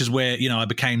 Which is where I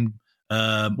became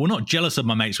not jealous of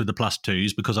my mates with the Plus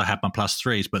 2s because I had my Plus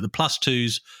 3s, but the Plus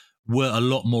 2s were a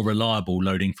lot more reliable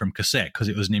loading from cassette because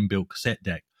it was an inbuilt cassette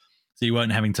deck. So you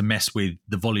weren't having to mess with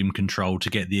the volume control to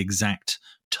get the exact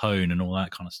tone and all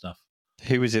that kind of stuff.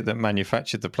 Who was it that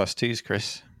manufactured the Plus 2s,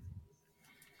 Chris?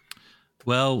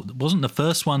 Well, wasn't the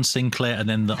first one Sinclair and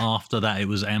then after that it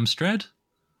was Amstrad?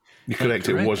 You're correct,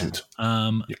 it wasn't.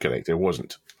 You're correct, it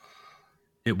wasn't.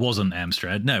 It wasn't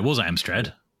Amstrad. No, it wasn't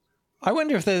Amstrad. I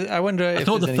wonder if I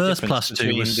thought the first Plus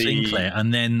 2 was Sinclair,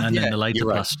 and then the later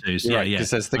Plus 2s. Yeah, because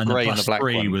there's the grey and the black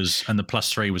one. And the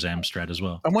Plus 3 was Amstrad as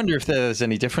well. I wonder if there's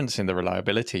any difference in the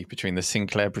reliability between the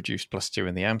Sinclair produced Plus 2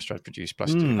 and the Amstrad produced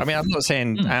Plus 2. I mean, I'm not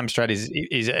saying Amstrad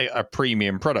is a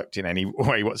premium product in any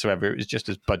way whatsoever. It was just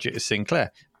as budget as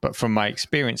Sinclair. But from my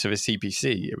experience of a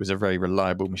CPC, it was a very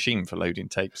reliable machine for loading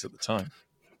tapes at the time.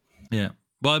 Yeah.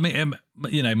 Well, I mean,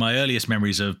 my earliest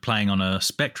memories of playing on a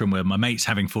Spectrum were my mates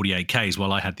having 48Ks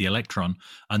while I had the Electron,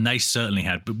 and they certainly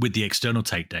had, but with the external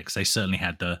tape decks, they certainly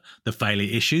had the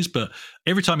failure issues. But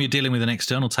every time you're dealing with an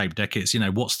external tape deck, it's,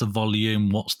 what's the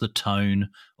volume, what's the tone,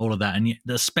 all of that. And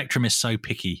the Spectrum is so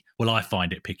picky. Well, I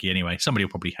find it picky anyway. Somebody will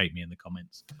probably hate me in the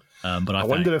comments, but I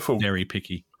wonder if very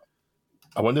picky.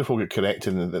 I wonder if we'll get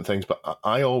corrected in the things, but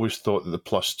I always thought that the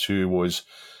Plus 2 was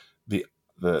the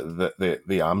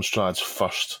Amstrad's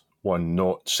first one,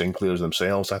 not Sinclair's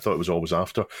themselves. I thought it was always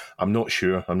after. I'm not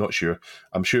sure.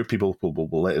 I'm sure people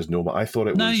will let us know, but I thought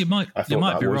it was. No, you might be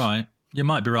right. You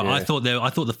might be right. Yeah. I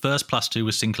thought the first Plus 2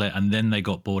 was Sinclair, and then they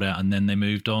got bought out, and then they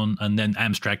moved on, and then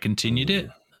Amstrad continued it.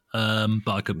 But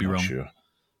I could be wrong. Sure.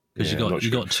 Because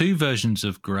you got two versions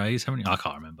of greys, haven't you? I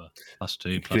can't remember. Plus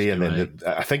 2, Plus 3. And then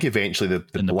I think eventually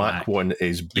the black one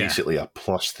is basically a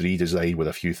Plus 3 design with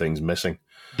a few things missing.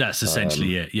 That's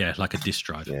essentially it. Yeah, like a disk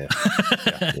drive. Yeah.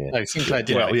 No, Sinclair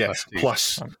did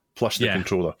plus the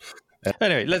controller.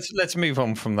 Anyway, let's move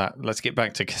on from that. Let's get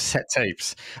back to cassette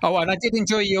tapes. Oh, and I did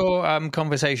enjoy your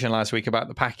conversation last week about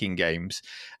the packing games.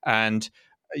 And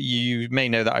you may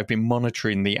know that I've been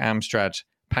monitoring the Amstrad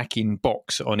packing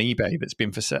box on eBay that's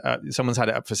been for someone's had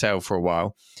it up for sale for a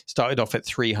while. Started off at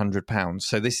 £300.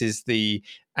 So this is the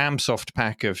Amsoft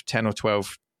pack of 10 or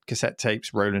 12 cassette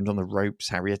tapes, Roland on the Ropes,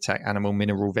 Harry Attack, Animal,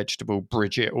 Mineral, Vegetable,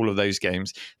 Bridget, all of those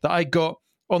games that I got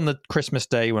on the Christmas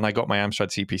day when I got my Amstrad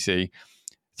CPC.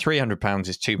 £300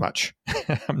 is too much.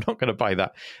 I'm not going to buy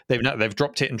that. They've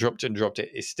dropped it and dropped it and dropped it.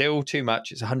 It's still too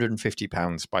much. It's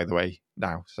 £150, by the way,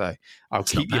 now. So I'll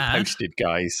keep you posted,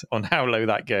 guys, on how low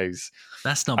that goes.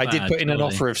 That's not bad. I did put in an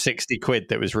offer of £60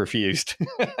 that was refused.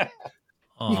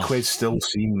 £20 still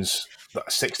seems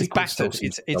that 60 It's quid still battered.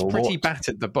 seems It's a pretty lot.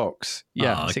 battered, the box.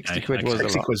 Yeah, Oh, okay, 60 quid okay. was a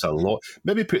 60 lot. quid's a lot.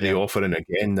 Maybe put the Yeah. offer in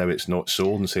again now it's not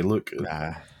sold and say, look,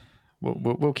 Nah,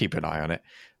 we'll keep an eye on it.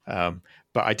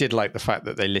 But I did like the fact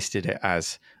that they listed it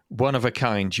as one of a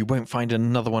kind. You won't find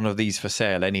another one of these for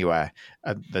sale anywhere.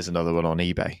 There's another one on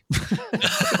eBay.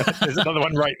 There's another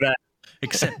one right there.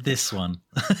 Except this one.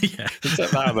 Yeah.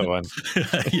 Except that other one.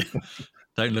 Yeah.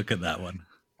 Don't look at that one.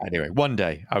 Anyway, one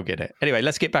day I'll get it. Anyway,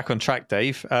 let's get back on track,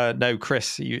 Dave. No,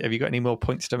 Chris, have you got any more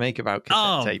points to make about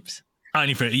cassette tapes?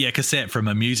 Only for cassette from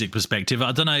a music perspective.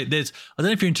 I don't know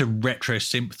if you're into retro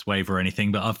synthwave or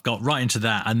anything, but I've got right into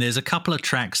that. And there's a couple of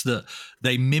tracks that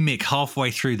they mimic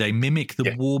halfway through. They mimic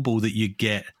the warble that you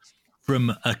get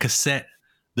from a cassette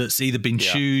that's either been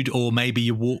chewed or maybe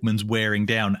your Walkman's wearing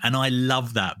down. And I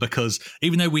love that because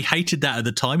even though we hated that at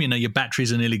the time, your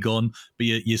batteries are nearly gone, but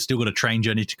you still got a train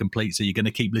journey to complete. So you're going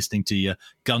to keep listening to your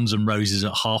Guns N' Roses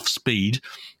at half speed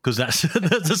because that's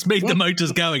the speed the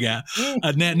motor's going at.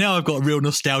 And now I've got real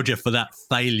nostalgia for that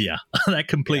failure, that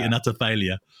complete and utter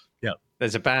failure. Yeah.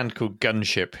 There's a band called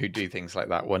Gunship who do things like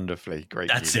that wonderfully. Great.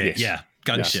 That's it. Yes. Yeah.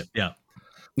 Gunship. Yeah.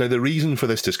 Now, the reason for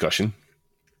this discussion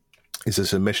is a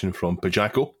submission from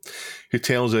Pajako, who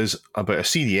tells us about a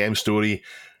CDM story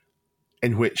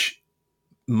in which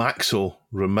Maxell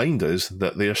remind us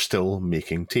that they're still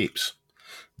making tapes.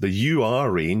 The UR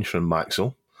range from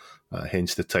Maxell,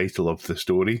 hence the title of the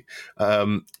story,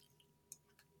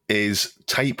 is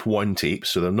Type 1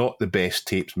 tapes, so they're not the best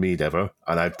tapes made ever.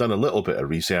 And I've done a little bit of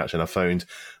research and I found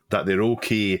that they're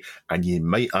okay, and you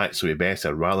might actually be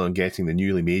better, rather than getting the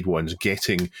newly made ones,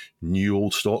 getting new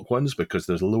old stock ones, because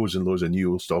there's loads and loads of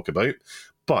new old stock about.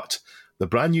 But the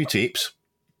brand new tapes,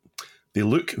 they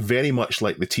look very much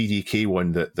like the TDK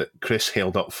one that Chris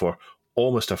held up for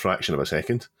almost a fraction of a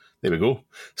second. There we go.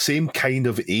 Same kind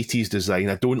of 80s design.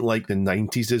 I don't like the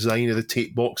 90s design of the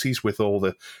tape boxes with all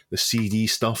the CD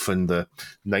stuff, and the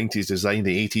 90s design.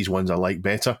 The 80s ones I like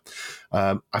better.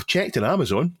 I've checked on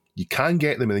Amazon. You can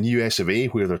get them in the US of A,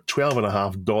 where they're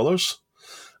 $12.50,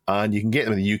 and you can get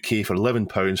them in the UK for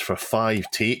 £11 for 5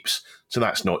 tapes. So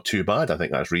that's not too bad. I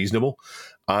think that's reasonable.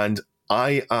 And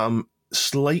I am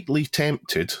slightly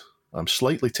tempted. I'm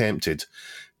slightly tempted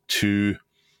to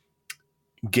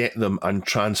get them and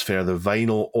transfer the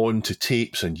vinyl onto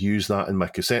tapes and use that in my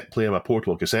cassette player, my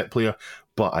portable cassette player,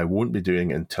 but I won't be doing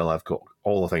it until I've got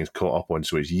all the things caught up on,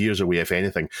 so it's years away, if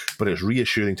anything. But it's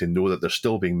reassuring to know that they're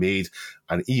still being made,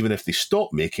 and even if they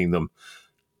stop making them,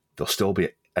 there'll still be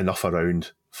enough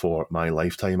around for my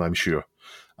lifetime, I'm sure.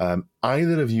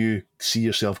 Either of you see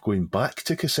yourself going back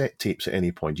to cassette tapes at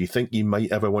any point? Do you think you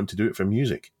might ever want to do it for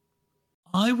music?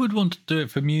 I would want to do it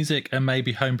for music and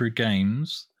maybe homebrew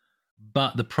games.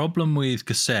 But the problem with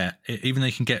cassette, even though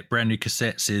you can get brand new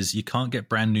cassettes, is you can't get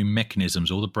brand new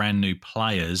mechanisms. All the brand new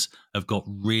players have got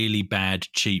really bad,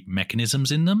 cheap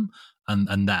mechanisms in them,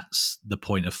 and that's the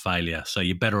point of failure. So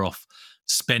you're better off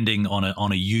spending on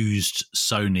a used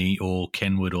Sony or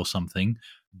Kenwood or something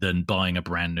than buying a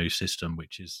brand new system,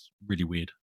 which is really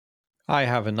weird. I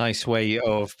have a nice way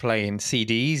of playing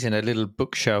CDs in a little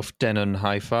bookshelf Denon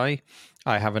Hi-Fi.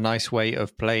 I have a nice way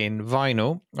of playing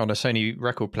vinyl on a Sony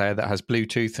record player that has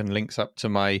Bluetooth and links up to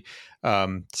my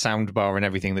sound bar and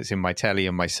everything that's in my telly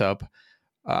and my sub.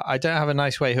 I don't have a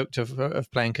nice way hooked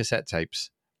of playing cassette tapes.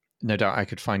 No doubt I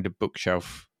could find a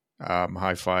bookshelf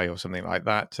hi-fi or something like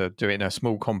that to do it in a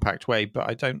small compact way, but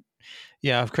I don't.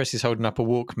 Yeah, if Chris is holding up a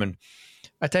Walkman,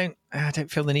 I don't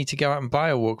feel the need to go out and buy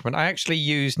a Walkman. I actually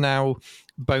use now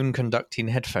bone conducting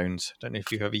headphones. I don't know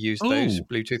if you've ever used those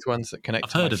Bluetooth ones that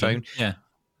connect to my phone. Them. Yeah.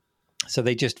 So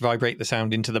they just vibrate the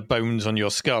sound into the bones on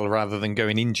your skull rather than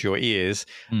going into your ears.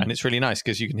 And it's really nice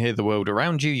because you can hear the world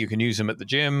around you. You can use them at the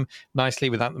gym nicely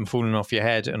without them falling off your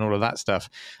head and all of that stuff.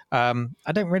 I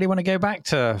don't really want to go back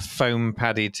to foam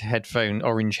padded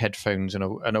orange headphones and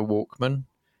a Walkman,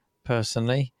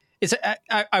 personally.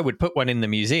 I would put one in the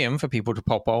museum for people to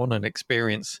pop on and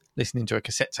experience listening to a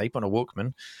cassette tape on a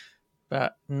Walkman.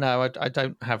 But no, I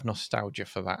don't have nostalgia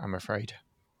for that, I'm afraid.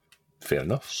 Fair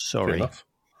enough. Sorry. Fair enough.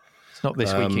 It's not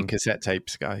this week in cassette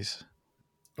tapes, guys.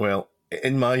 Well,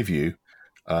 in my view,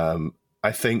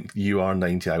 I think you are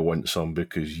 90. I want some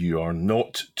because you are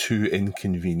not too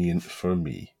inconvenient for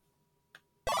me.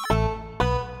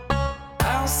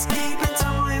 Housekeeping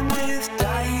time with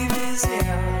Dave is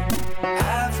here.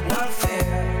 Have no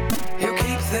fear, he'll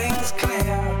keep things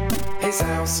clear. It's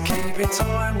housekeeping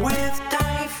time with Dave.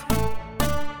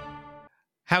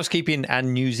 Housekeeping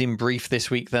and news in brief this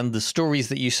week, then. The stories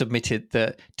that you submitted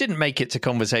that didn't make it to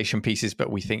conversation pieces, but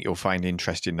we think you'll find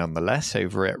interesting nonetheless,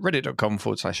 over at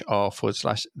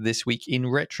reddit.com/r/this week in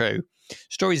retro.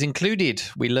 Stories included,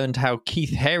 we learned how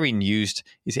Keith Haring used,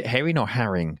 is it Haring or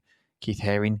Haring? Keith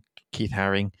Haring,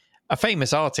 a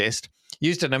famous artist,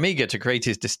 used an Amiga to create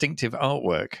his distinctive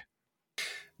artwork.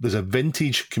 There's a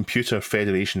vintage Computer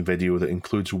Federation video that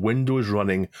includes Windows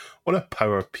running on a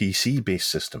PowerPC-based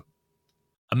system.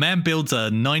 A man builds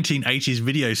a 1980s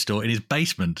video store in his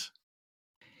basement.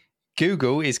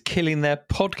 Google is killing their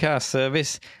podcast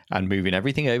service and moving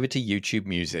everything over to YouTube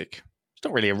Music. It's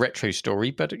not really a retro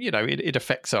story, but, you know, it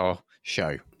affects our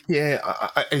show. Yeah,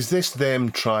 is this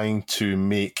them trying to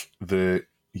make the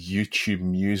YouTube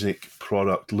Music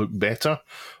product look better?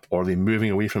 Or are they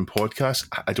moving away from podcasts?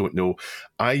 I don't know.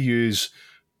 I use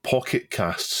Pocket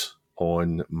Casts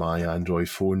on my Android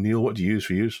phone. Neil, what do you use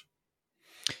for yours?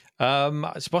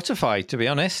 Spotify, to be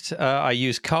honest. I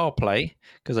use CarPlay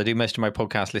because I do most of my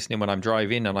podcast listening when I'm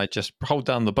driving, and I just hold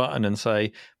down the button and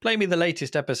say, play me the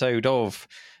latest episode of,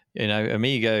 you know,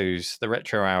 Amigos, the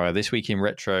Retro Hour, This Week in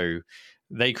Retro,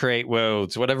 They Create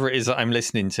Worlds, whatever it is that I'm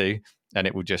listening to, and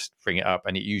it will just bring it up,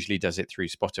 and it usually does it through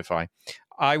Spotify.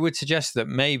 I would suggest that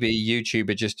maybe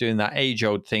YouTube are just doing that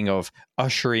age-old thing of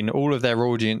ushering all of their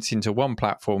audience into one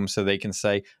platform so they can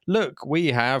say, look, we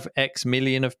have X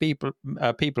million of people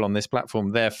on this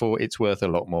platform, therefore it's worth a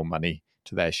lot more money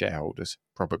to their shareholders,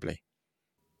 probably.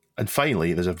 And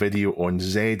finally, there's a video on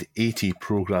Z80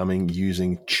 programming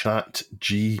using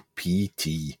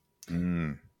ChatGPT.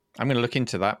 I'm going to look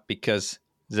into that because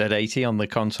Z80 on the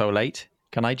Console 8,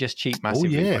 can I just cheat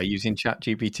massively by using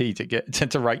ChatGPT to get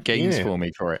to write games for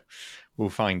me for it? We'll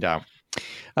find out.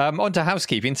 On to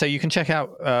housekeeping. So you can check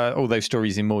out all those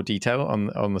stories in more detail on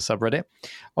the subreddit.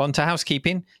 On to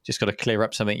housekeeping. Just got to clear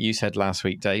up something you said last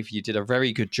week, Dave. You did a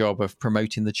very good job of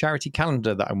promoting the charity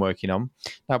calendar that I'm working on.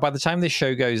 Now, by the time this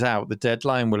show goes out, the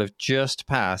deadline will have just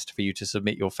passed for you to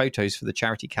submit your photos for the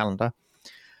charity calendar.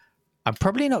 I'm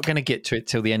probably not going to get to it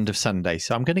till the end of Sunday,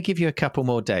 so I'm going to give you a couple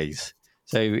more days.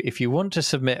 So if you want to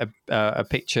submit a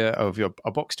picture of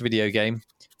a boxed video game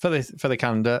for the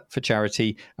calendar for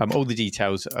charity, all the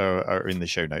details are in the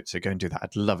show notes. So go and do that.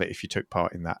 I'd love it if you took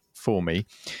part in that for me.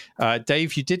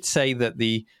 Dave, you did say that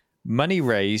the money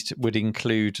raised would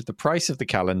include the price of the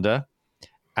calendar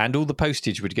and all the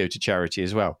postage would go to charity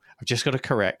as well. I've just got to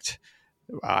correct.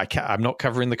 I'm not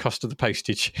covering the cost of the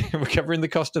postage. We're covering the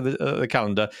cost of the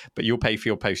calendar, but you'll pay for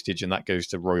your postage and that goes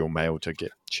to Royal Mail to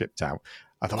get shipped out.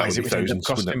 Otherwise, it would end up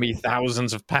costing me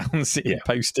thousands of pounds in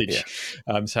postage.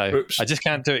 Yeah. Oops. I just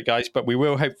can't do it, guys, but we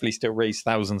will hopefully still raise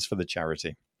thousands for the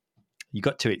charity. You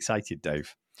got too excited,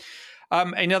 Dave.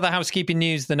 Another housekeeping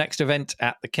news, the next event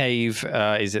at the Cave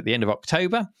is at the end of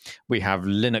October. We have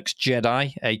Linux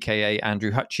Jedi, a.k.a.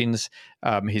 Andrew Hutchins.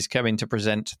 He's coming to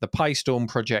present the PyStorm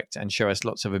project and show us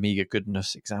lots of Amiga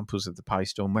goodness, examples of the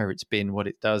PyStorm, where it's been, what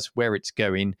it does, where it's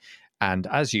going. And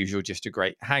as usual, just a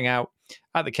great hangout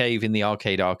at the Cave in the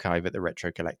Arcade Archive at the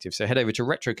Retro Collective. So head over to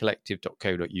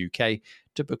retrocollective.co.uk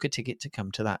to book a ticket to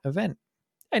come to that event.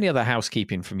 Any other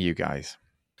housekeeping from you guys?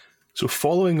 So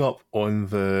following up on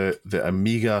the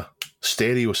Amiga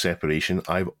stereo separation,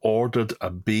 I've ordered a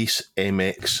base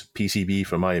MX PCB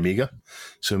for my Amiga.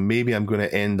 So maybe I'm going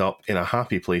to end up in a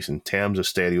happy place in terms of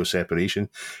stereo separation,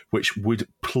 which would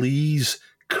please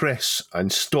Chris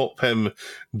and stop him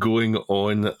going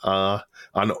on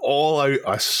an all-out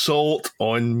assault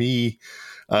on me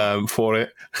for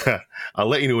it. I'll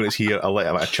let you know when it's here. I'll let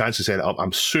him have a chance to set it up.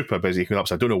 I'm super busy coming up,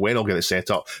 so I don't know when I'll get it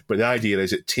set up. But the idea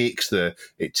is it takes the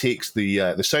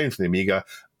sound from the Amiga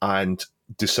and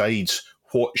decides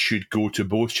what should go to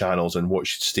both channels and what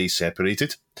should stay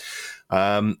separated.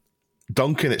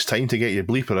 Duncan, it's time to get your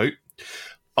bleeper out.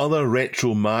 Other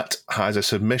Retro Matt has a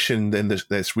submission in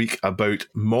this week about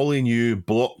Molyneux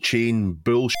blockchain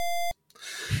bullshit.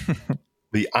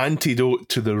 The antidote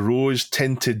to the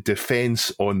rose-tinted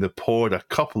defense on the pod a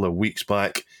couple of weeks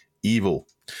back, evil.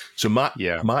 So Matt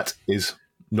is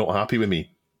not happy with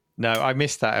me. No, I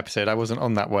missed that episode. I wasn't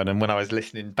on that one. And when I was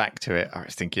listening back to it, I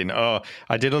was thinking, I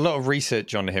did a lot of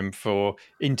research on him for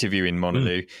interviewing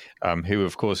Molyneux, who,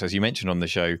 of course, as you mentioned on the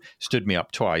show, stood me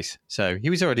up twice. So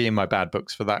he was already in my bad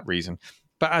books for that reason.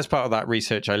 But as part of that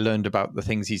research, I learned about the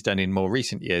things he's done in more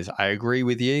recent years. I agree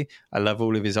with you. I love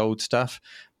all of his old stuff.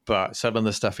 But some of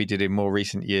the stuff he did in more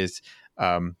recent years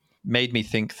made me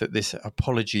think that this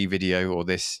apology video or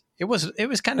it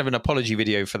was kind of an apology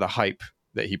video for the hype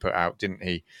that he put out, didn't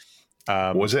he?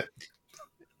 Was it?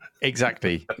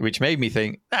 Exactly, which made me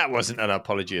think that wasn't an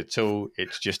apology at all.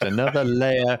 It's just another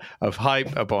layer of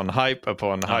hype upon hype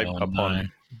upon hype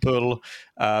upon bull,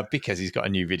 because he's got a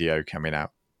new video coming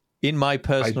out. In my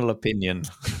personal opinion.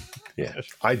 Yeah,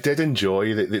 I did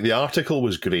enjoy the article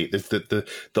was great. The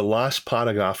last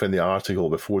paragraph in the article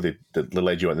before they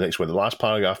led you on the next one. The last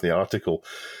paragraph in the article,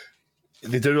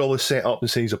 they did all the setup and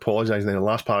saying he's apologising. And then the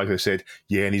last paragraph they said,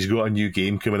 "Yeah, and he's got a new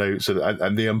game coming out." So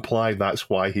and they implied that's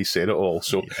why he said it all.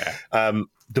 So,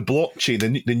 the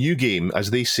blockchain, the new game, as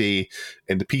they say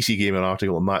in the PC Gamer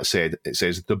article, and Matt said, it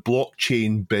says the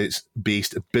blockchain-based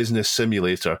business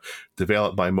simulator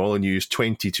developed by Molyneux's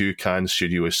 22 Can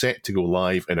Studio is set to go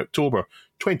live in October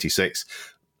 26th.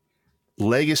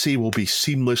 Legacy will be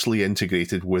seamlessly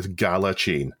integrated with Gala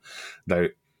Chain. Now,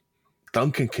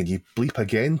 Duncan, can you bleep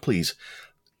again, please?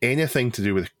 Anything to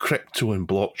do with crypto and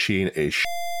blockchain is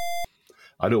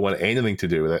I don't want anything to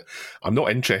do with it. I'm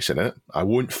not interested in it. I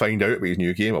won't find out about his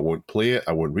new game. I won't play it.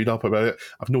 I won't read up about it.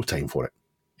 I've no time for it.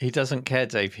 He doesn't care,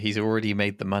 Dave. He's already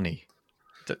made the money.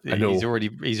 I know.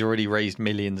 He's already raised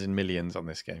millions and millions on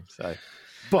this game. So,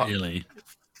 but really,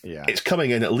 yeah, it's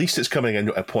coming in. At least it's coming in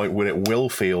at a point where it will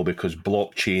fail because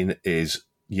blockchain is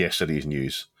yesterday's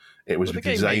news. It was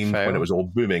designed when it was all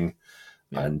booming,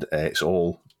 and it's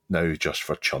all now just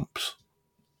for chumps.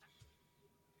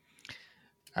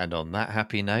 And on that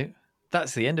happy note,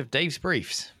 that's the end of Dave's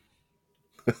Briefs.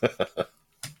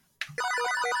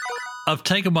 I've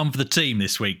taken one for the team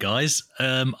this week, guys.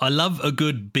 I love a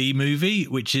good B movie,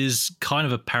 which is kind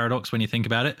of a paradox when you think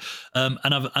about it. And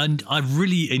I've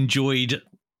really enjoyed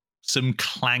some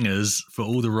clangers for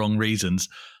all the wrong reasons.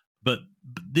 But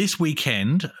this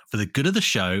weekend, for the good of the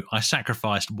show, I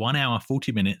sacrificed 1 hour,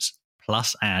 40 minutes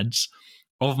plus ads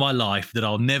of my life that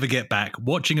I'll never get back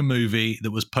watching a movie that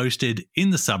was posted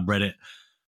in the subreddit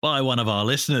by one of our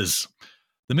listeners.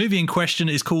 The movie in question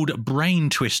is called Brain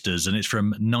Twisters, and it's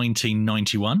from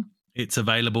 1991. It's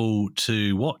available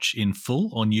to watch in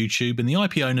full on YouTube, and the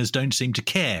IP owners don't seem to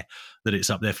care that it's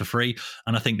up there for free,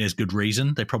 and I think there's good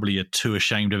reason. They probably are too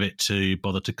ashamed of it to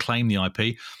bother to claim the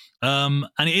IP. And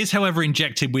it is, however,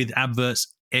 injected with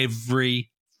adverts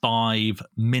every 5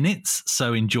 minutes,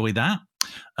 so enjoy that.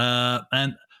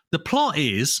 And the plot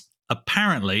is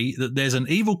apparently that there's an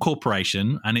evil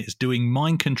corporation and it's doing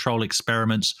mind control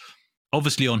experiments,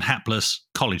 obviously on hapless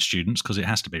college students, because it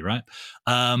has to be, right?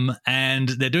 And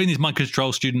they're doing these mind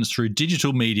control students through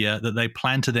digital media that they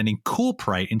plan to then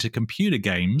incorporate into computer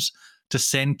games to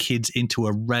send kids into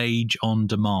a rage on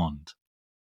demand.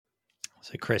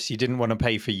 So, Chris, you didn't want to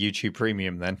pay for YouTube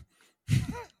Premium then?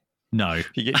 No.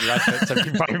 You get your adverts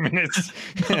every 5 minutes.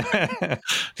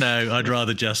 No, I'd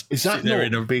rather just Is that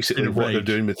not basically what they're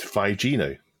doing with 5G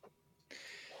now?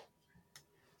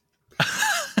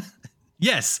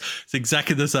 Yes, it's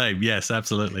exactly the same. Yes,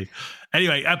 absolutely.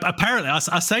 Anyway, apparently,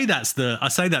 I say that's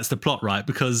the plot, right?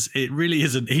 Because it really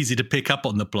isn't easy to pick up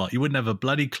on the plot. You wouldn't have a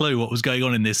bloody clue what was going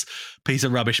on in this piece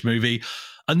of rubbish movie.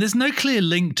 And there's no clear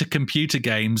link to computer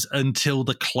games until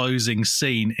the closing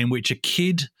scene, in which a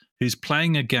kid who's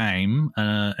playing a game,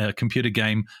 a computer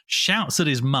game, shouts at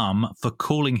his mum for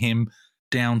calling him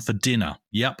down for dinner.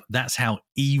 Yep, that's how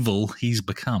evil he's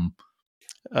become.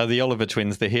 The Oliver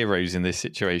twins, the heroes in this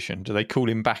situation. Do they call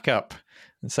him back up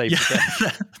and save the day?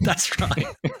 That's right.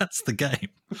 That's the game.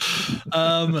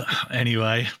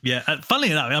 Anyway, yeah.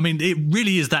 Funnily enough, I mean, it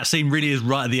really is, that scene really is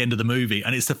right at the end of the movie,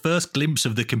 and it's the first glimpse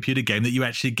of the computer game that you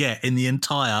actually get in the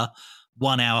entire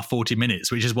 1 hour, 40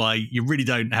 minutes, which is why you really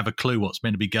don't have a clue what's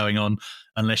meant to be going on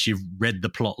unless you've read the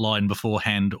plot line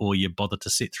beforehand or you bother to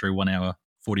sit through 1 hour,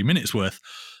 40 minutes worth.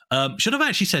 Should have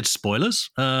actually said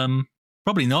spoilers.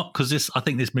 Probably not, because I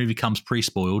think this movie comes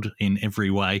pre-spoiled in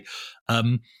every way.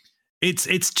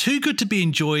 It's too good to be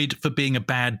enjoyed for being a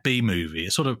bad B movie.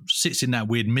 It sort of sits in that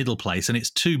weird middle place, and it's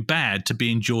too bad to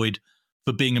be enjoyed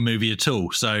for being a movie at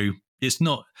all. So it's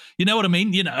not, you know what I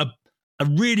mean? You know, a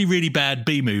really, really bad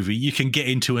B movie, you can get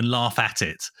into and laugh at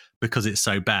it because it's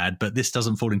so bad, but this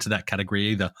doesn't fall into that category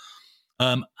either.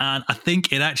 And I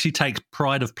think it actually takes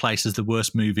pride of place as the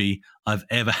worst movie I've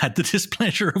ever had the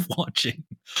displeasure of watching.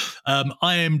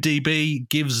 IMDb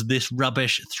gives this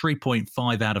rubbish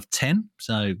 3.5 out of 10.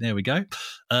 So there we go.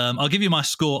 I'll give you my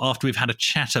score after we've had a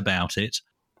chat about it.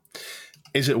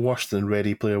 Is it worse than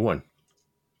Ready Player One?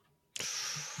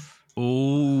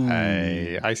 Oh,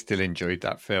 I still enjoyed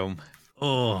that film.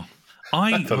 Oh,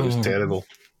 I thought it was terrible.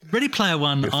 Ready Player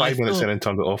One. 5 minutes in and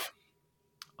turned it off.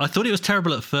 I thought it was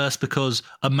terrible at first because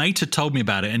a mate had told me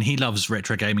about it, and he loves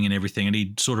retro gaming and everything, and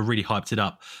he sort of really hyped it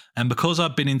up. And because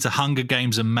I've been into Hunger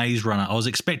Games and Maze Runner, I was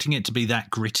expecting it to be that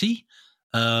gritty,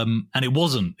 and it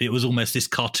wasn't. It was almost this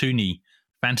cartoony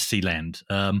fantasy land.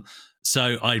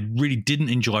 So I really didn't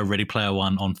enjoy Ready Player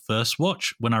One on first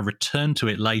watch. When I returned to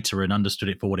it later and understood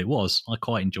it for what it was, I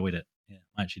quite enjoyed it. Yeah,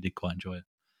 I actually did quite enjoy it.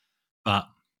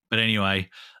 But anyway,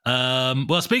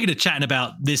 well, speaking of chatting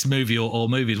about this movie or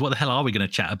movies, what the hell are we going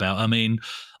to chat about? I mean,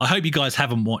 I hope you guys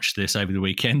haven't watched this over the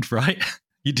weekend, right?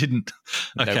 You didn't?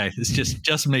 Okay, nope. It's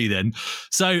just me then.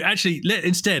 So actually,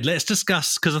 let's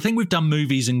discuss, because I think we've done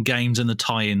movies and games and the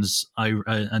tie-ins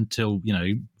until,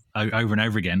 over and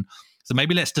over again. So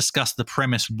maybe let's discuss the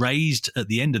premise raised at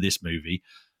the end of this movie.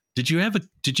 Did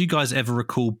you guys ever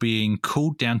recall being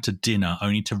called down to dinner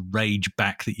only to rage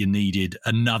back that you needed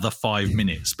another 5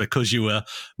 minutes because you were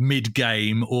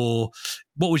mid-game? Or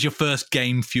what was your first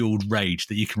game-fueled rage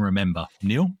that you can remember?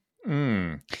 Neil?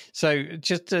 So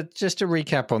just to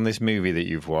recap on this movie that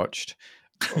you've watched,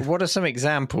 what are some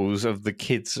examples of the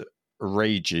kids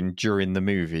raging during the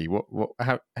movie?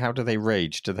 How do they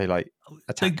rage? Do they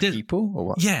attack people or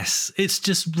what? Yes, it's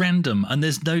just random and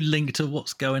there's no link to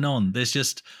what's going on. There's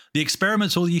just the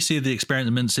experiments. All you see of the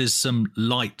experiments is some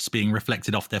lights being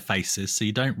reflected off their faces, so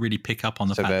you don't really pick up on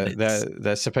the fact that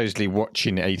they're supposedly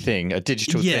watching a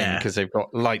digital thing, because they've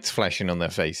got lights flashing on their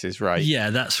faces, right? Yeah,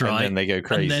 that's right. And then they go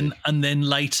crazy. And then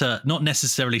later, not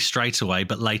necessarily straight away,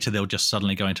 but later they'll just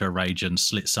suddenly go into a rage and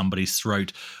slit somebody's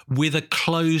throat with a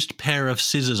closed pair of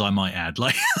scissors, I might add.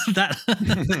 Like that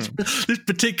this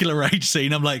particular rage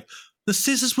scene, I'm like, the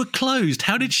scissors were closed.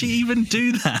 How did she even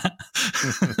do that?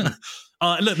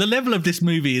 Look, the level of this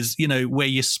movie is, where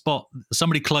you spot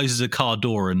somebody closes a car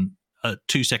door and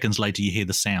 2 seconds later you hear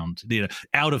the sound,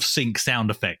 out of sync sound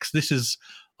effects. This is,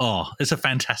 it's a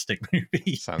fantastic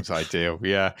movie. Sounds ideal.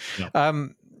 Yeah.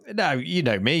 No, you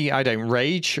know me, I don't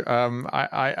rage.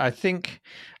 I think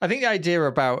the idea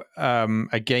about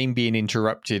a game being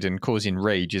interrupted and causing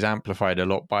rage is amplified a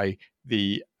lot by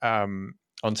the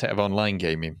onset of online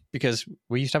gaming, because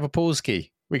we used to have a pause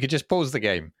key. We could just pause the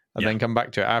game and then come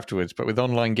back to it afterwards. But with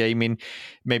online gaming,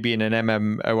 maybe in an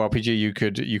MMORPG,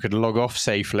 you could log off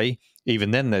safely. Even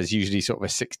then, there's usually sort of a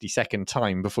 60-second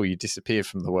time before you disappear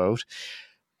from the world.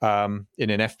 In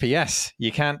an FPS,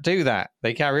 you can't do that.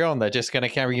 They carry on. They're just going to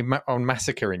carry on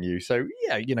massacring you. So,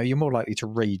 yeah, you're more likely to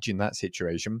rage in that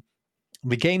situation.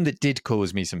 The game that did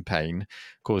cause me some pain,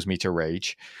 caused me to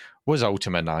rage, was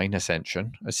Ultima 9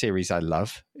 Ascension, a series I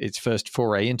love. Its first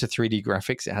foray into 3D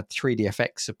graphics. It had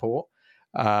 3DFX support.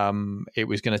 It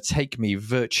was going to take me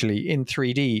virtually in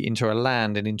 3D into a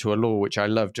land and into a lore which I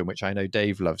loved and which I know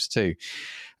Dave loves too.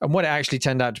 And what it actually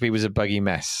turned out to be was a buggy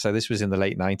mess. So this was in the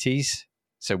late 90s.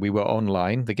 So we were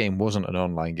online. The game wasn't an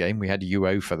online game. We had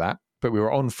UO for that. But we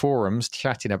were on forums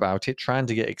chatting about it, trying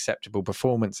to get acceptable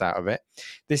performance out of it.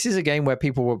 This is a game where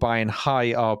people were buying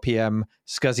high RPM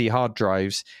SCSI hard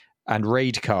drives and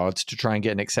RAID cards to try and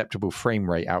get an acceptable frame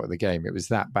rate out of the game. It was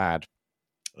that bad.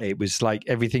 It was like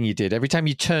everything you did. Every time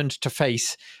you turned to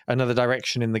face another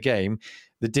direction in the game,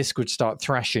 the disc would start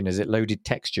thrashing as it loaded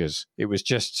textures. It was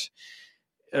just,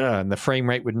 and the frame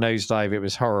rate would nosedive. It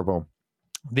was horrible.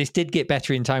 This did get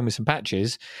better in time with some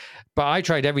patches, but I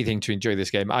tried everything to enjoy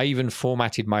this game. I even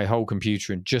formatted my whole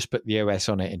computer and just put the OS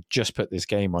on it and just put this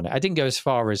game on it. I didn't go as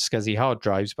far as SCSI hard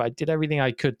drives, but I did everything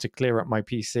I could to clear up my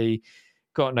PC.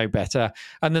 Got no better.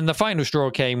 And then the final straw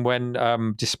came when,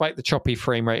 despite the choppy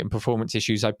frame rate and performance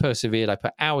issues, I persevered. I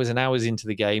put hours and hours into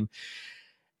the game,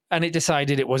 and it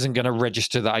decided it wasn't going to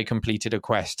register that I completed a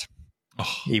quest.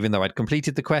 Oh. Even though I'd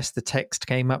completed the quest, the text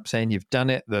came up saying you've done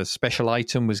it. The special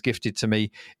item was gifted to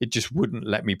me. It just wouldn't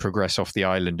let me progress off the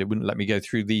island. It wouldn't let me go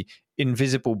through the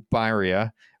invisible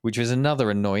barrier, which was another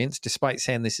annoyance. Despite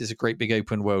saying this is a great big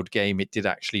open world game, it did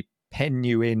actually pen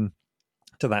you in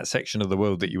to that section of the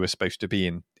world that you were supposed to be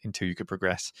in until you could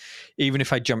progress. Even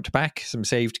if I jumped back some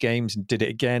saved games and did it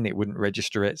again, it wouldn't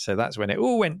register it. So that's when it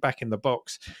all went back in the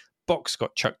box. Box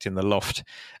got chucked in the loft.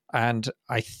 And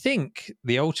I think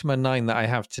the Ultima 9 that I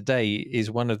have today is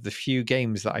one of the few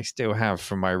games that I still have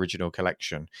from my original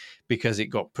collection, because it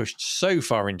got pushed so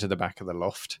far into the back of the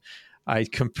loft. I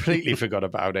completely forgot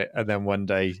about it, and then one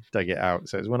day dug it out.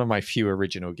 So it's one of my few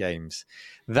original games.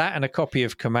 That and a copy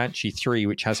of Comanche 3,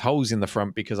 which has holes in the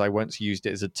front because I once used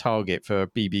it as a target for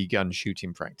BB gun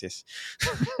shooting practice.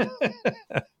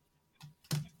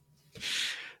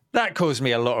 That caused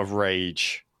me a lot of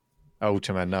rage.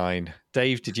 Ultima 9.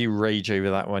 Dave, did you rage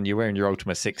over that one? You're wearing your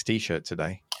Ultima 6 t-shirt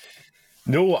today.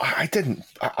 No, I didn't.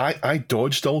 I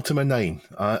dodged Ultima 9.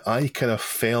 I kind of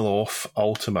fell off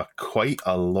Ultima quite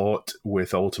a lot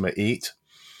with Ultima 8.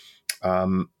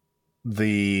 I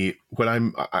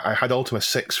had Ultima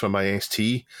 6 for my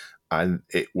ST, and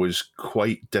it was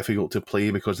quite difficult to play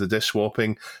because of the disc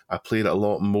swapping. I played it a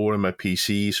lot more on my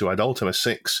PC, so I had Ultima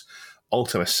 6,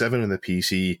 Ultima 7 on the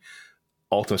PC,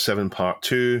 Ultima 7 Part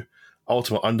 2,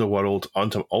 Ultimate Underworld,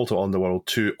 Ultimate Underworld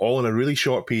 2, all in a really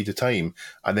short period of time.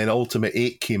 And then Ultimate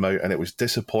 8 came out and it was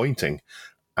disappointing.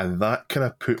 And that kind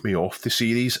of put me off the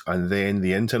series. And then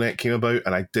the internet came about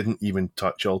and I didn't even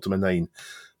touch Ultima 9.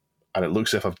 And it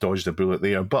looks as if I've dodged a bullet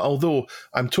there. But although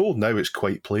I'm told now it's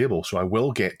quite playable, so I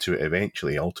will get to it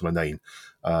eventually, Ultima 9.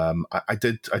 I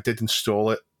did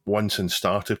install it once and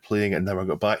started playing it and never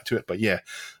got back to it. But yeah,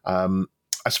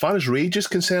 as far as Rage is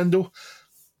concerned, though,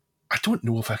 I don't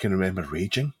know if I can remember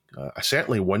raging. I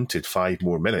certainly wanted 5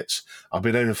 more minutes. I'll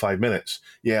be down in 5 minutes.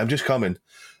 Yeah, I'm just coming.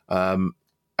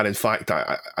 And in fact,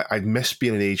 I'd miss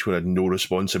being an age where I had no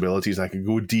responsibilities. I could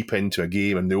go deep into a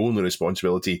game and the only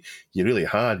responsibility you really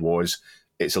had was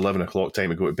it's 11 o'clock time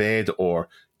to go to bed or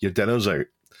your dinner's out.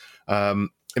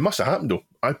 It must have happened, though.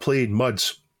 I played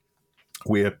MUDs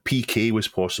where PK was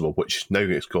possible, which now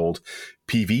it's called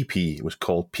PvP. It was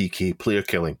called PK player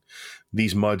killing.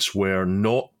 These MUDs were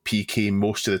not PK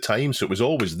most of the time, so it was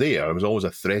always there. It was always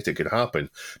a threat it could happen.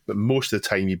 But most of the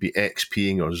time you'd be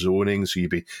XPing or zoning, so you'd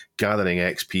be gathering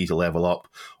XP to level up,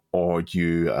 or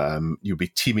you'd be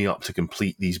teaming up to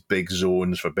complete these big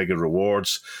zones for bigger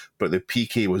rewards. But the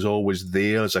PK was always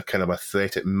there as a kind of a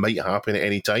threat. It might happen at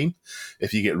any time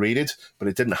if you get raided, but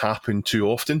it didn't happen too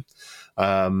often.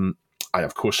 And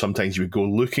of course, sometimes you would go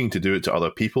looking to do it to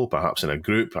other people, perhaps in a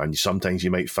group, and sometimes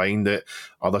you might find it.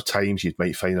 Other times you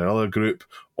might find another group,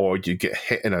 or you get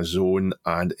hit in a zone,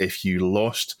 and if you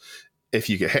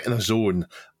get hit in a zone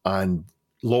and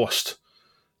lost,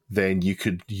 then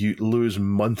you lose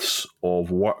months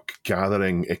of work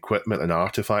gathering equipment and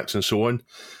artifacts and so on.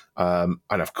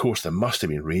 And of course, there must have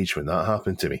been rage when that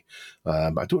happened to me.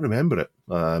 I don't remember it.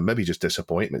 Maybe just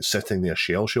disappointment, sitting there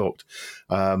shell-shocked.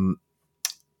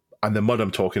 And the MUD I'm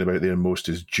talking about there most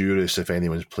is Juris, if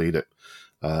anyone's played it.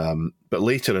 But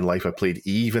later in life, I played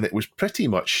Eve, and it was pretty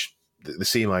much the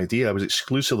same idea. I was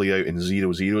exclusively out in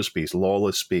 0-0 space,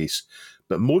 lawless space.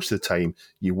 But most of the time,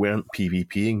 you weren't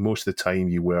PvPing. Most of the time,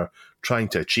 you were trying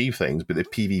to achieve things, but the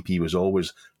PvP was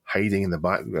always hiding in the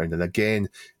background. And again,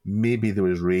 maybe there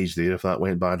was rage there if that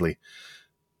went badly.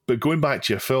 But going back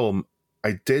to your film,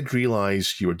 I did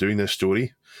realise you were doing this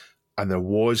story, and there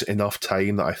was enough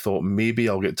time that I thought maybe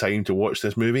I'll get time to watch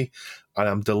this movie. And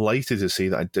I'm delighted to say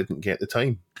that I didn't get the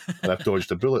time. And I've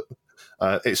dodged a bullet.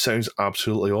 It sounds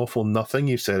absolutely awful. Nothing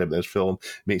you've said about this film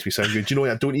makes me sound good. Do you know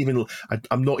what?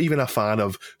 I'm not even a fan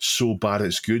of so bad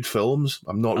it's good films.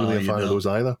 I'm not really a fan of those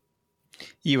either.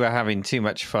 You were having too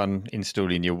much fun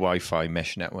installing your Wi-Fi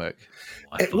mesh network.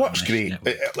 It works great.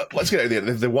 Let's get out there.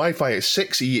 The Wi-Fi at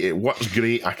 6E, it works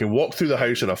great. I can walk through the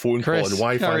house on a phone call and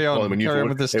Wi-Fi call on a new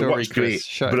phone. It works great.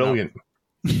 Brilliant.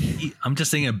 I'm just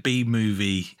thinking a B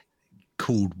movie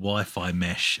called Wi-Fi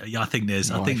Mesh. I think there's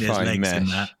legs in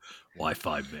that.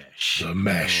 Wi-Fi Mesh. The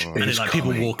mesh. And it's like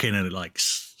people walk in and it like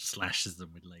slashes them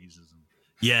with lasers.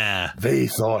 Yeah. They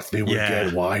thought they would get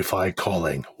Wi-Fi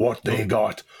calling. What they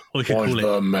got was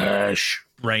the mesh.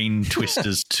 Brain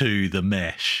Twisters 2, the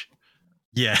mesh.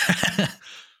 Yeah.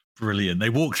 Brilliant. They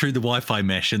walk through the Wi-Fi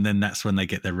mesh and then that's when they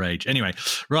get their rage. Anyway,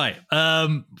 right.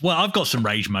 Well, I've got some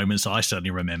rage moments that I certainly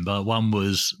remember. One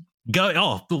was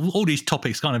all these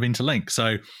topics kind of interlink.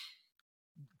 So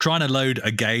trying to load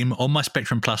a game on my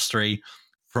Spectrum Plus 3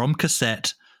 from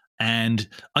cassette. And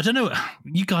I don't know,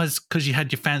 you guys, because you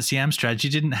had your fancy Amstrad,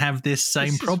 you didn't have this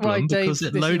same problem because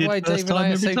it loaded first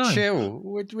time every time.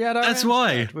 Chill. That's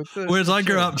why. Whereas I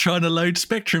grew up trying to load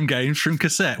Spectrum games from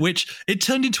cassette, which it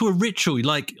turned into a ritual.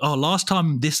 Like, last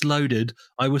time this loaded,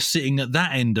 I was sitting at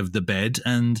that end of the bed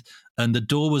and the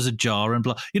door was ajar and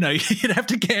blah. You'd have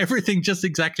to get everything just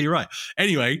exactly right.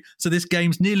 Anyway, so this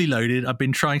game's nearly loaded. I've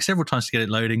been trying several times to get it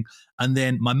loading. And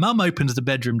then my mum opens the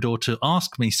bedroom door to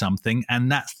ask me something.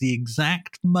 And that's the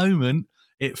exact moment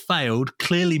it failed,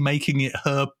 clearly making it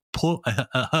her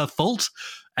fault.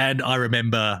 And I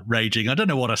remember raging. I don't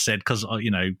know what I said because,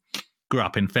 grew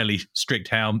up in fairly strict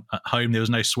home. There was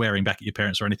no swearing back at your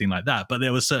parents or anything like that. But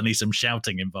there was certainly some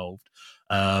shouting involved.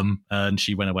 And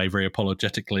she went away very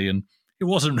apologetically, and it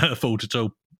wasn't her fault at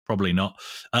all. Probably not.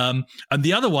 And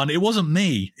the other one, it wasn't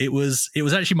me. It was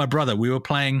actually my brother. We were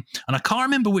playing, and I can't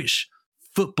remember which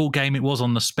football game it was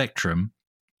on the Spectrum,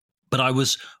 but I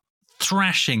was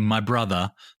thrashing my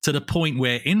brother to the point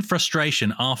where, in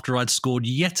frustration, after I'd scored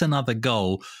yet another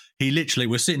goal, he literally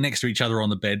was sitting next to each other on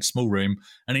the bed, small room,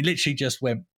 and he literally just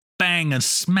went bang and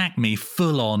smacked me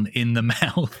full on in the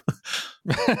mouth.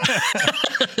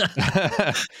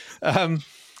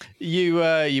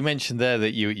 You mentioned there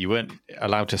that you weren't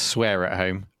allowed to swear at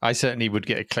home. I certainly would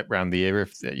get a clip round the ear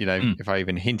if I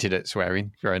even hinted at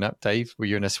swearing growing up. Dave, were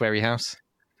you in a sweary house?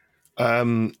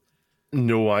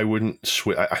 No, I wouldn't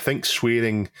swear. I think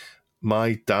swearing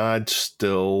my dad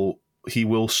still, he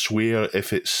will swear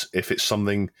if it's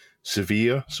something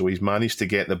severe. So he's managed to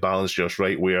get the balance just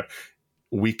right where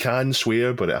we can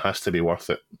swear, but it has to be worth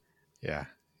it. Yeah.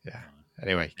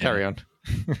 Anyway, carry on.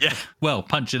 Yeah, well,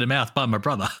 punch in the mouth by my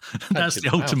brother. That's the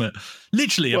ultimate.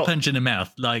 Literally a punch in the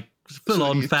mouth, like full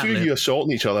on fat two of lip. you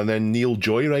assaulting each other and then Neil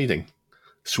joyriding.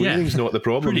 Swearing's not the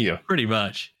problem here. Pretty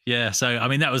much. Yeah. So, I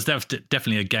mean, that was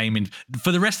definitely a game.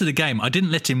 For the rest of the game, I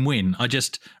didn't let him win. I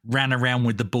just ran around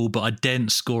with the ball, but I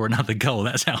didn't score another goal.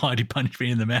 That's how hard he punched me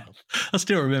in the mouth. I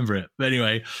still remember it. But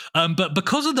anyway, but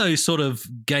because of those sort of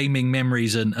gaming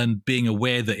memories and being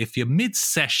aware that if you're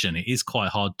mid-session, it is quite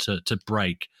hard to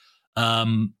break.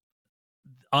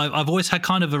 I've always had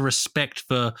kind of a respect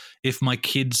for if my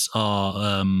kids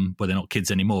are, well, they're not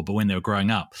kids anymore, but when they were growing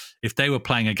up, if they were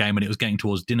playing a game and it was getting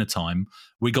towards dinner time,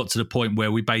 we got to the point where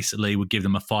we basically would give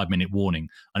them a 5-minute warning.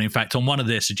 And in fact, on one of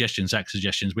their suggestions, Zach's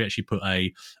suggestions, we actually put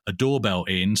a doorbell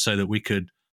in so that we could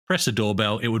press the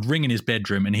doorbell, it would ring in his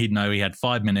bedroom and he'd know he had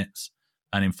 5 minutes.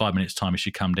 And in 5 minutes' time, it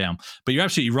should come down. But you're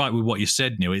absolutely right with what you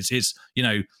said, Neil. It's you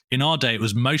know, in our day, it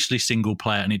was mostly single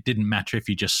player and it didn't matter if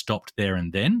you just stopped there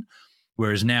and then.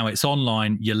 Whereas now it's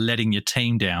online, you're letting your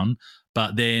team down.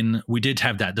 But then we did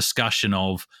have that discussion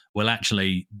of, well,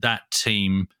 actually, that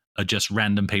team are just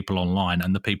random people online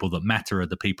and the people that matter are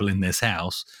the people in this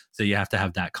house. So you have to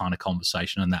have that kind of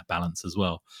conversation and that balance as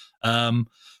well.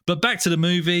 But back to the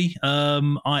movie,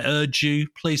 I urge you,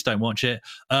 please don't watch it.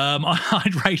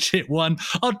 I'd rate it 1.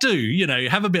 I'll do, you know,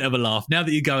 have a bit of a laugh. Now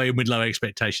that you go in with low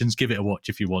expectations, give it a watch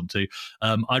if you want to.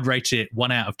 I'd rate it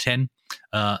 1 out of 10.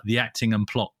 The acting and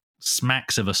plot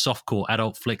smacks of a softcore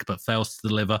adult flick, but fails to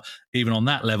deliver even on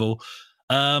that level.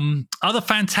 Other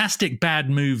fantastic bad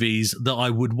movies that I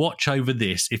would watch over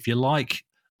this, if you like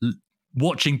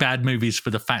watching bad movies for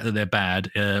the fact that they're bad.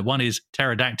 One is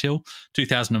Pterodactyl,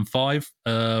 2005.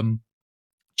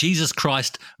 Jesus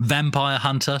Christ, Vampire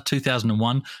Hunter,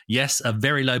 2001. Yes, a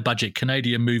very low-budget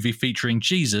Canadian movie featuring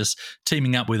Jesus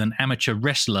teaming up with an amateur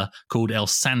wrestler called El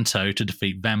Santo to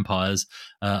defeat vampires,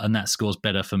 and that scores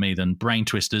better for me than Brain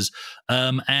Twisters.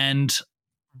 And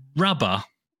Rubber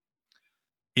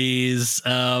is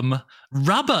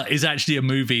actually a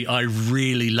movie I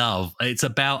really love. It's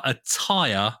about a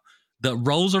tire that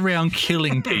rolls around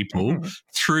killing people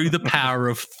through the power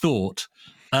of thought.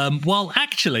 Well,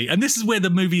 actually, and this is where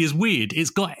the movie is weird, it's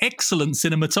got excellent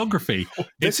cinematography.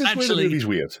 Where the movie's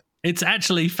weird. It's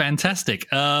actually fantastic.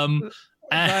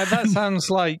 That sounds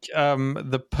like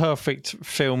the perfect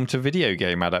film to video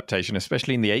game adaptation,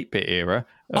 especially in the 8-bit era.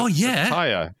 Oh, yeah. A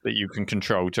tire that you can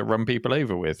control to run people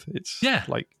over with. It's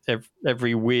like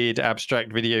every weird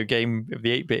abstract video game of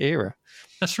the 8-bit era.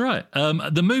 That's right.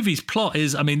 The movie's plot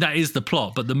is, I mean, that is the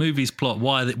plot, but the movie's plot,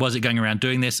 why was it going around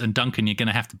doing this? And Duncan, you're going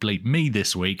to have to bleep me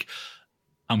this week.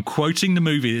 I'm quoting the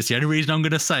movie. It's the only reason I'm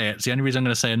going to say it. It's the only reason I'm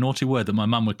going to say a naughty word that my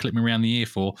mum would clip me around the ear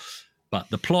for.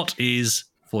 But the plot is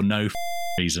for no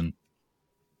reason.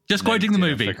 Just quoting the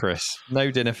movie. For Chris. No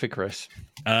dinner for Chris.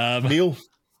 Neil,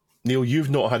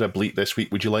 you've not had a bleep this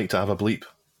week. Would you like to have a bleep?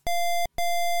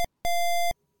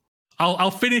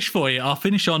 I'll finish for you. I'll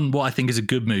finish on what I think is a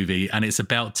good movie, and it's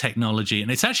about technology,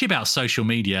 and it's actually about social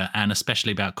media, and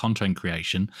especially about content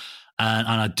creation. And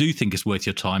I do think it's worth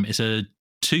your time. It's a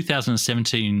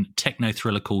 2017 techno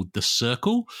thriller called The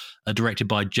Circle, directed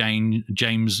by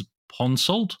James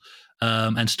Ponsoldt,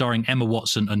 and starring Emma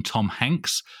Watson and Tom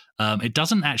Hanks. It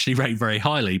doesn't actually rate very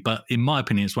highly, but in my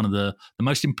opinion, it's one of the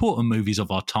most important movies of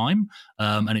our time.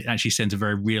 And it actually sends a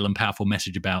very real and powerful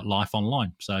message about life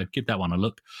online. So give that one a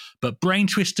look. But Brain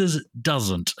Twisters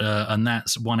doesn't. And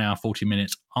that's 1 hour, 40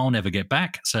 minutes. I'll never get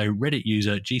back. So Reddit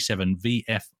user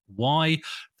G7VFY,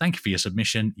 thank you for your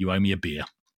submission. You owe me a beer.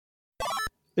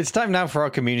 It's time now for our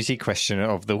community question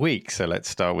of the week. So let's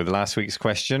start with last week's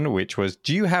question, which was,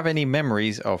 do you have any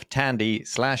memories of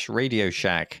Tandy/Radio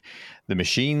Shack? The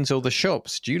machines or the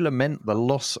shops? Do you lament the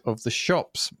loss of the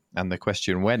shops? And the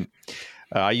question went,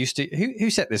 I used to, who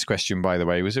set this question, by the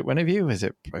way? Was it one of you? Was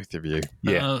it both of you?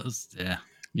 Yeah.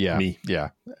 Yeah. Me. Yeah.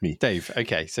 Me. Dave.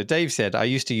 Okay. So Dave said, I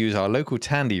used to use our local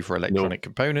Tandy for electronic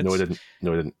components. No, I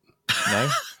didn't. No?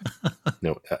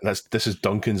 No, this is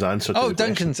Duncan's answer. Oh,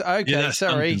 Duncan's. Okay, yeah,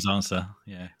 sorry. Duncan's answer.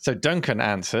 Yeah. So Duncan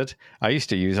answered, I used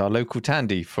to use our local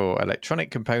Tandy for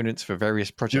electronic components for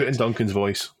various projects. Do it in Duncan's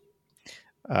voice.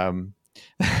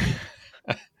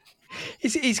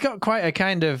 He's got quite a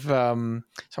kind of sort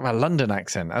of a London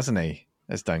accent, hasn't he?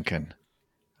 As Duncan.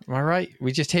 Am I right?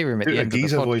 We just hear him at the end of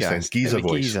the podcast. Geezer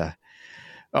voice.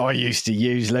 I used to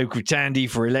use local Tandy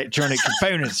for electronic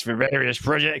components for various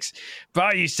projects, but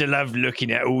I used to love looking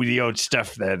at all the odd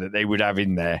stuff there that they would have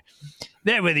in there.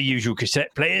 There were the usual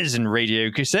cassette players and radio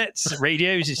cassettes,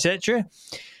 radios, etc.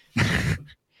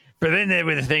 But then there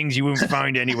were the things you wouldn't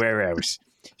find anywhere else.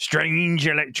 Strange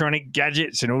electronic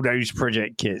gadgets and all those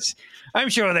project kits. I'm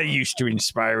sure they used to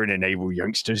inspire and enable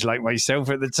youngsters like myself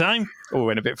at the time. Oh,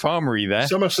 went a bit farmery there.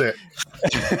 Somerset.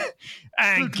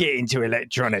 And get into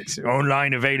electronics.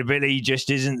 Online availability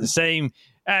just isn't the same,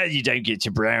 as you don't get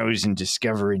to browse and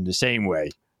discover in the same way.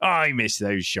 I miss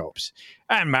those shops.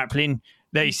 And Maplin,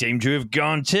 they seem to have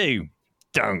gone too.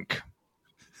 Dunk.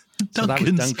 So that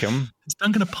was Duncan. Is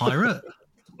Duncan a pirate?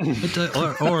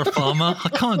 or a farmer? I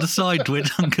can't decide where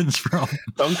Duncan's from.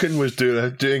 Duncan was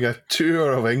doing a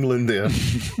tour of England there.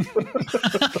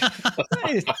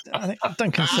 I think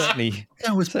Duncan certainly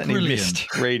brilliant.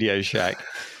 missed Radio Shack.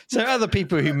 So other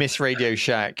people who miss Radio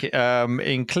Shack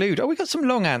include... Oh, we got some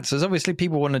long answers. Obviously,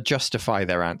 people want to justify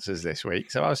their answers this week.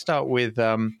 So I'll start with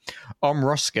Om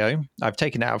Roscoe. I've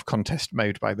taken it out of contest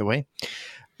mode, by the way.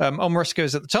 Om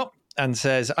Roscoe's at the top and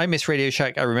says, I miss Radio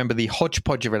Shack. I remember the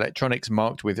hodgepodge of electronics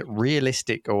marked with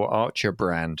Realistic or Archer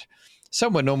brand.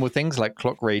 Some were normal things like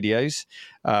clock radios,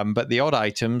 but the odd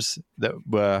items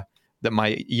that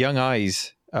my young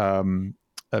eyes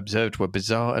observed were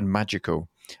bizarre and magical.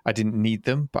 I didn't need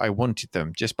them, but I wanted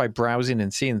them. Just by browsing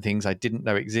and seeing things I didn't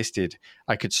know existed,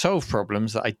 I could solve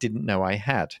problems that I didn't know I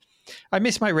had. I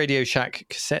miss my Radio Shack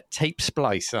cassette tape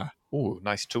splicer. Oh,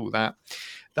 nice tool that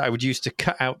I would use to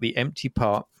cut out the empty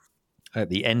part at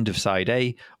the end of side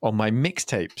A on my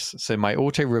mixtapes, so my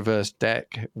auto-reverse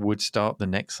deck would start the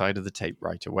next side of the tape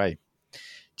right away.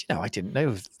 Do you know, I didn't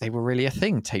know they were really a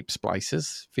thing, tape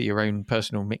splicers for your own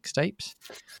personal mixtapes.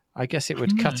 I guess it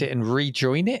would cut it and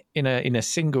rejoin it in a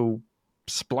single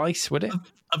splice, would it?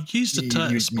 I've used a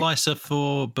splicer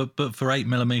for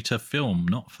 8mm film,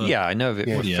 not for... Yeah, I know of it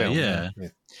for film. Yeah.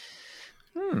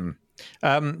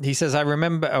 He says, I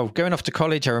remember, going off to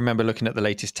college, I remember looking at the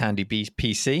latest Tandy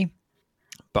PC,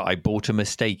 but I bought a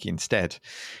mistake instead.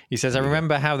 He says, I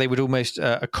remember how they would almost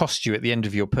accost you at the end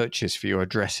of your purchase for your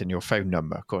address and your phone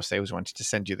number. Of course, they always wanted to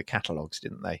send you the catalogs,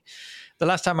 didn't they? The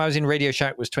last time I was in Radio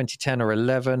Shack was 2010 or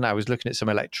 11. I was looking at some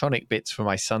electronic bits for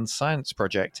my son's science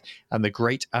project, and the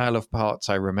great Isle of Parts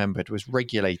I remembered was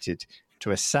regulated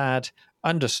to a sad,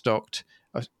 understocked,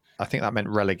 I think that meant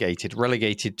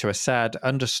relegated to a sad,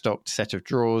 understocked set of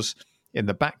drawers in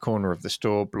the back corner of the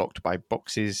store, blocked by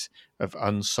boxes of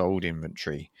unsold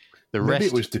inventory. Maybe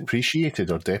it was depreciated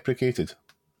or deprecated.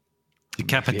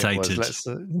 Decapitated.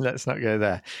 Let's not go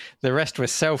there. The rest were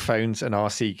cell phones and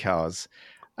RC cars.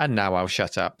 And now I'll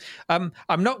shut up. I'm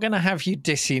not going to have you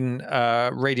dissing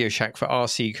Radio Shack for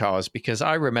RC cars, because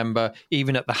I remember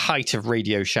even at the height of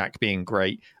Radio Shack being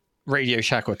great, Radio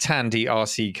Shack or Tandy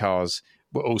RC cars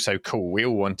were also cool. We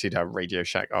all wanted a Radio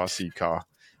Shack RC car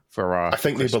for our... I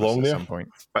think Christmas they belong at there. Some point.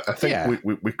 I think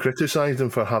we criticised them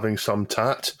for having some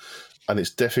tat, and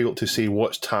it's difficult to say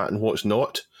what's tat and what's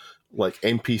not. Like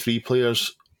MP3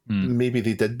 players, maybe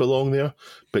they did belong there.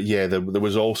 But yeah, there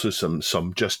was also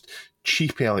some just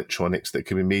cheap electronics that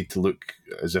could be made to look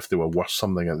as if they were worth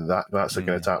something, and that's the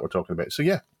kind of tat we're talking about. So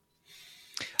yeah.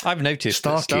 I've noticed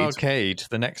that Starcade,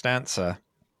 the next answer,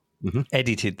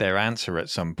 edited their answer at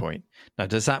some point. Now,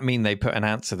 does that mean they put an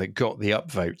answer that got the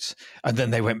upvotes and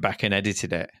then they went back and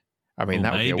edited it? I mean,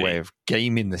 that would be a way of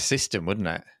gaming the system, wouldn't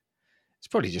it? It's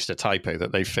probably just a typo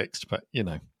that they fixed, but you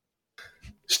know.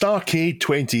 Starcade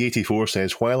 2084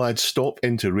 says, while I'd stop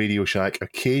into Radio Shack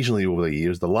occasionally over the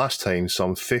years, the last time,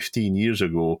 some 15 years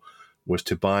ago, was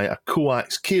to buy a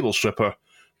coax cable stripper.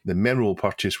 The memorable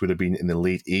purchase would have been in the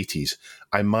late 80s.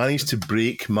 I managed to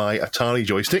break my Atari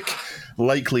joystick,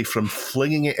 likely from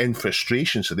flinging it in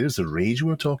frustration. So there's the rage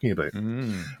we're talking about.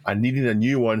 I needed a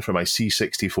new one for my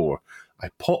C64. I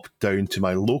popped down to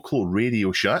my local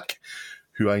Radio Shack,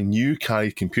 who I knew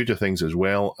carried computer things as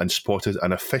well, and spotted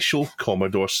an official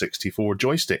Commodore 64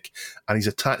 joystick. And he's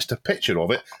attached a picture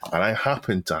of it, and I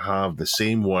happen to have the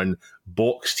same one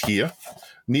boxed here.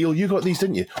 Neil, you got these,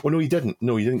 didn't you? Oh, no, you didn't.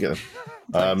 No, you didn't get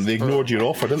them. They ignored your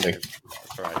offer, didn't they?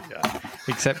 That's right, yeah.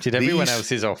 Accepted everyone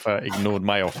else's offer, ignored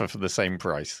my offer for the same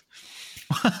price.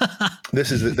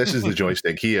 This is the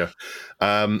joystick here.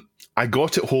 I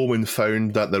got it home and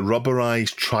found that the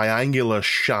rubberized triangular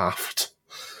shaft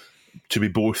to be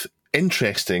both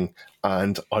interesting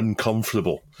and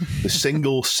uncomfortable. The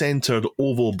single-centered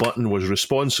oval button was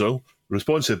responsive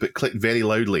but clicked very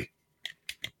loudly.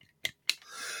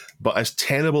 But as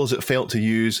terrible as it felt to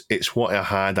use, it's what I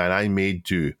had, and I made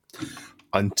do.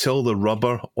 Until the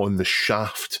rubber on the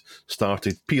shaft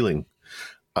started peeling.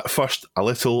 At first, a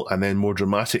little, and then more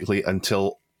dramatically,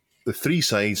 until the three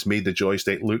sides made the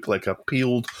joystick look like a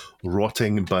peeled,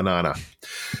 rotting banana.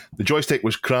 The joystick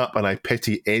was crap, and I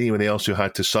pity anyone else who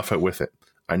had to suffer with it.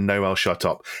 And now I'll shut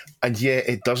up. And yeah,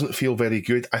 it doesn't feel very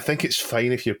good. I think it's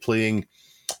fine if you're playing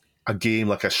a game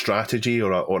like a strategy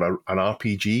or an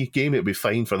RPG game. It'd be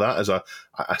fine for that as a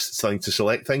something to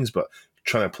select things, but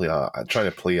trying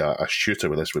to play a shooter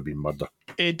with this would be murder.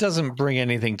 It doesn't bring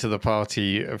anything to the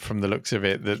party from the looks of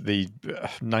it that the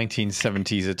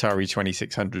 1970s Atari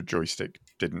 2600 joystick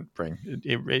didn't bring.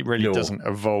 It really doesn't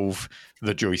evolve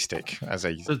the joystick as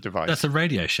a device. That's a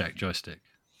Radio Shack joystick.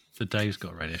 So Dave's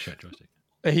got a Radio Shack joystick.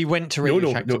 He went to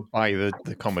Radio Shack to buy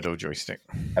the Commodore joystick.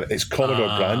 And it's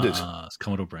Commodore branded. It's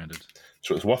Commodore branded.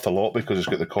 So it's worth a lot because it's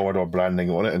got the Commodore branding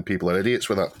on it and people are idiots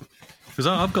with it. Because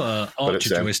I've got an Archer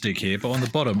joystick here, but on the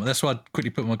bottom, that's why I quickly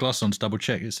put my glass on to double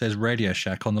check. It says Radio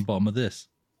Shack on the bottom of this.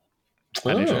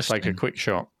 And it looks like a quick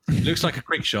shot. It looks like a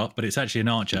quick shot, but it's actually an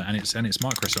Archer, and it's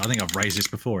micro. I think I've raised this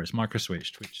before. It's micro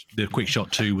switched, which the Quick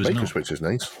Shot 2 was micro not. switch is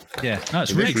nice. Yeah, no,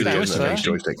 it's really good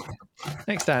joystick.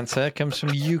 Next answer comes from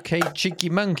UK Cheeky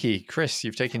Monkey. Chris,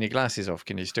 you've taken your glasses off.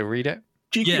 Can you still read it?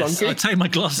 Cheeky yes, Monkey. I take my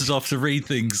glasses off to read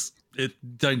things.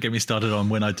 Don't get me started on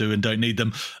when I do and don't need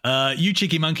them. UK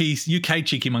Cheeky Monkey,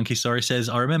 says,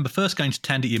 I remember first going to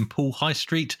Tandy in Poole High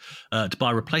Street to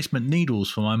buy replacement needles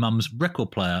for my mum's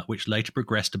record player, which later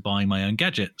progressed to buying my own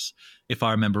gadgets. If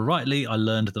I remember rightly, I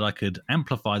learned that I could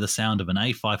amplify the sound of an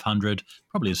A500,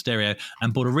 probably a stereo,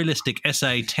 and bought a realistic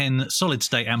SA10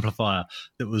 solid-state amplifier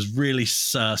that was really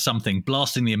something,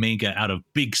 blasting the Amiga out of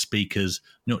big speakers,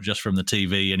 not just from the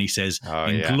TV. And he says,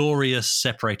 glorious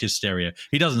separated stereo.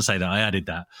 He doesn't say that. I added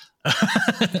that.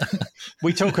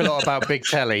 We talk a lot about big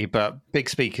telly, but big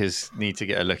speakers need to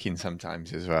get a look in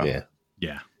sometimes as well. Yeah,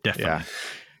 definitely. Yeah.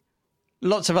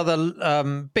 Lots of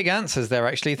other big answers there,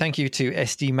 actually. Thank you to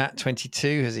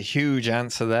SDMat22, has a huge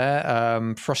answer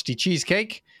there. Frosty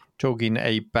Cheesecake, talking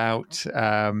about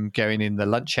going in the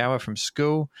lunch hour from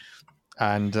school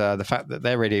and the fact that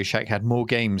their Radio Shack had more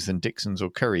games than Dixon's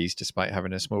or Curry's, despite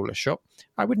having a smaller shop.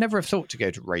 I would never have thought to go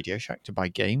to Radio Shack to buy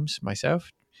games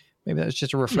myself. Maybe that's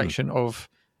just a reflection of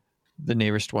the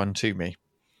nearest one to me.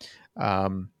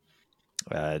 Tristed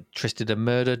and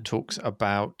Murder talks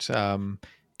about...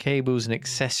 cables and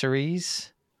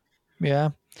accessories. Yeah.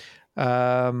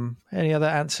 Any other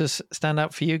answers stand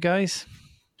out for you guys?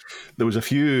 There was a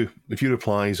few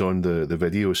replies on the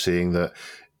video saying that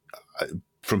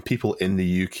from people in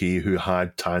the UK who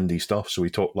had Tandy stuff. So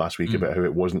we talked last week about how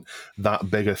it wasn't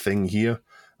that big a thing here.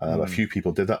 A few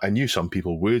people did that. I knew some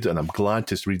people would, and I'm glad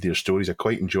to read their stories. I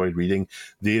quite enjoyed reading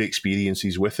their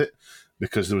experiences with it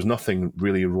because there was nothing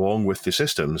really wrong with the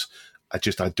systems. I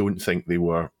don't think they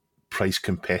were price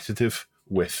competitive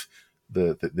with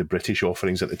the British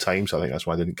offerings at the time, so I think that's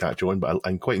why I didn't catch on, but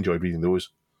I quite enjoyed reading those.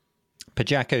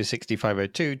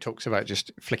 Pajako6502 talks about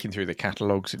just flicking through the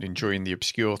catalogues and enjoying the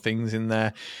obscure things in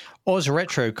there. Oz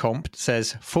Retro Comp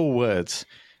says 4 words: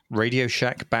 Radio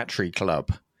Shack Battery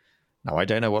Club. Now, I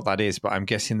don't know what that is, but I'm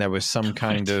guessing there was some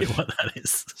kind of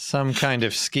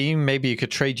scheme. Maybe you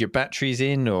could trade your batteries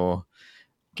in or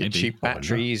get cheap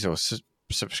batteries or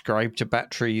subscribe to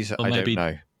batteries. Or I don't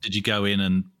know. Did you go in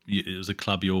and it was a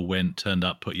club you all went, turned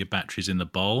up, put your batteries in the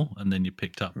bowl, and then you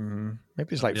picked up? Maybe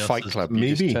it's like Fight Club.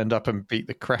 You just turned up and beat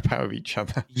the crap out of each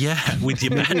other. Yeah, with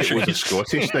your batteries. It was a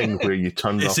Scottish thing where you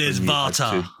turned up and you had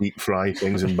to deep fry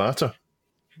things in batter.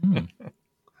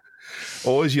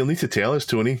 Oz, you'll need to tell us,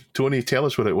 Tony. Tony, tell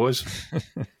us what it was.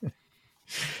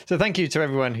 So thank you to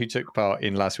everyone who took part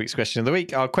in last week's question of the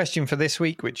week. Our question for this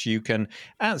week, which you can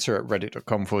answer at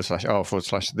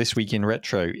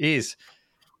reddit.com/r/thisweekinretro, is: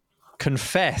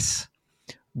 confess,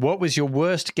 what was your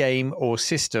worst game or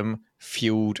system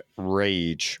fueled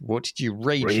rage? What did you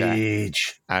rage at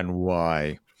and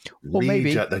why? Or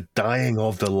maybe at the dying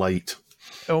of the light.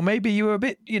 Or maybe you were a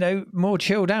bit, more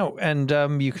chilled out, and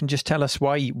you can just tell us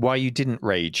why you didn't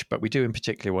rage. But we do in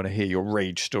particular want to hear your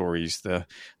rage stories. The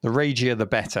ragier, the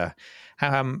better.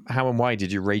 How and why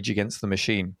did you rage against the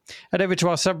machine? Head over to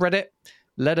our subreddit.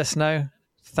 Let us know.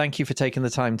 Thank you for taking the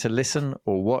time to listen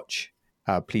or watch.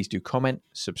 Please do comment,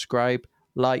 subscribe,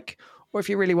 like, or if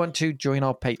you really want to, join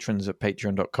our patrons at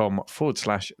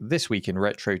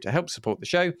patreon.com/thisweekinretro to help support the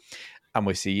show. And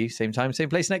we'll see you same time, same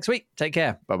place next week. Take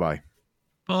care. Bye-bye.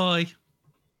 Bye.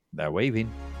 They're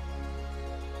waving.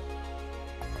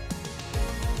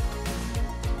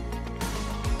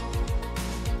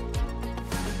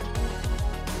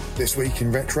 This Week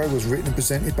in Retro was written and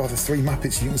presented by the 3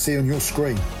 Muppets you can see on your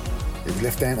screen. It was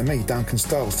left down to me, Duncan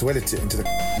Stiles, to edit it into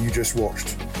the you just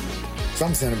watched.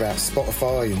 Something about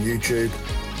Spotify and YouTube.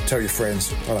 Tell your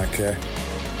friends, I don't care.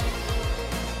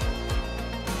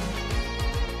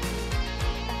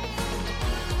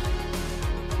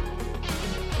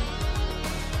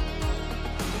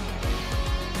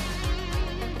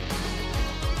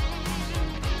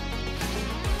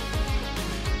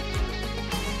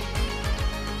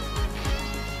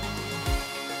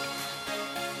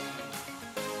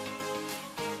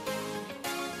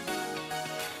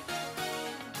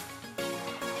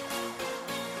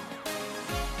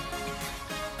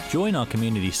 Join our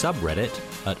community subreddit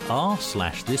at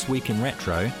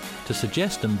r/thisweekinretro to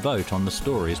suggest and vote on the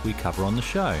stories we cover on the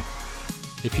show.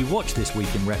 If you watch This Week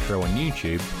in Retro on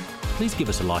YouTube, please give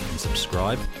us a like and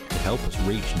subscribe to help us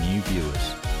reach new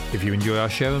viewers. If you enjoy our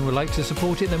show and would like to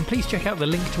support it, then please check out the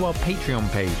link to our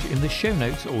Patreon page in the show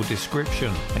notes or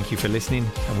description. Thank you for listening,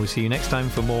 and we'll see you next time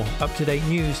for more up-to-date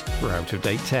news for Out of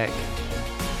Date Tech.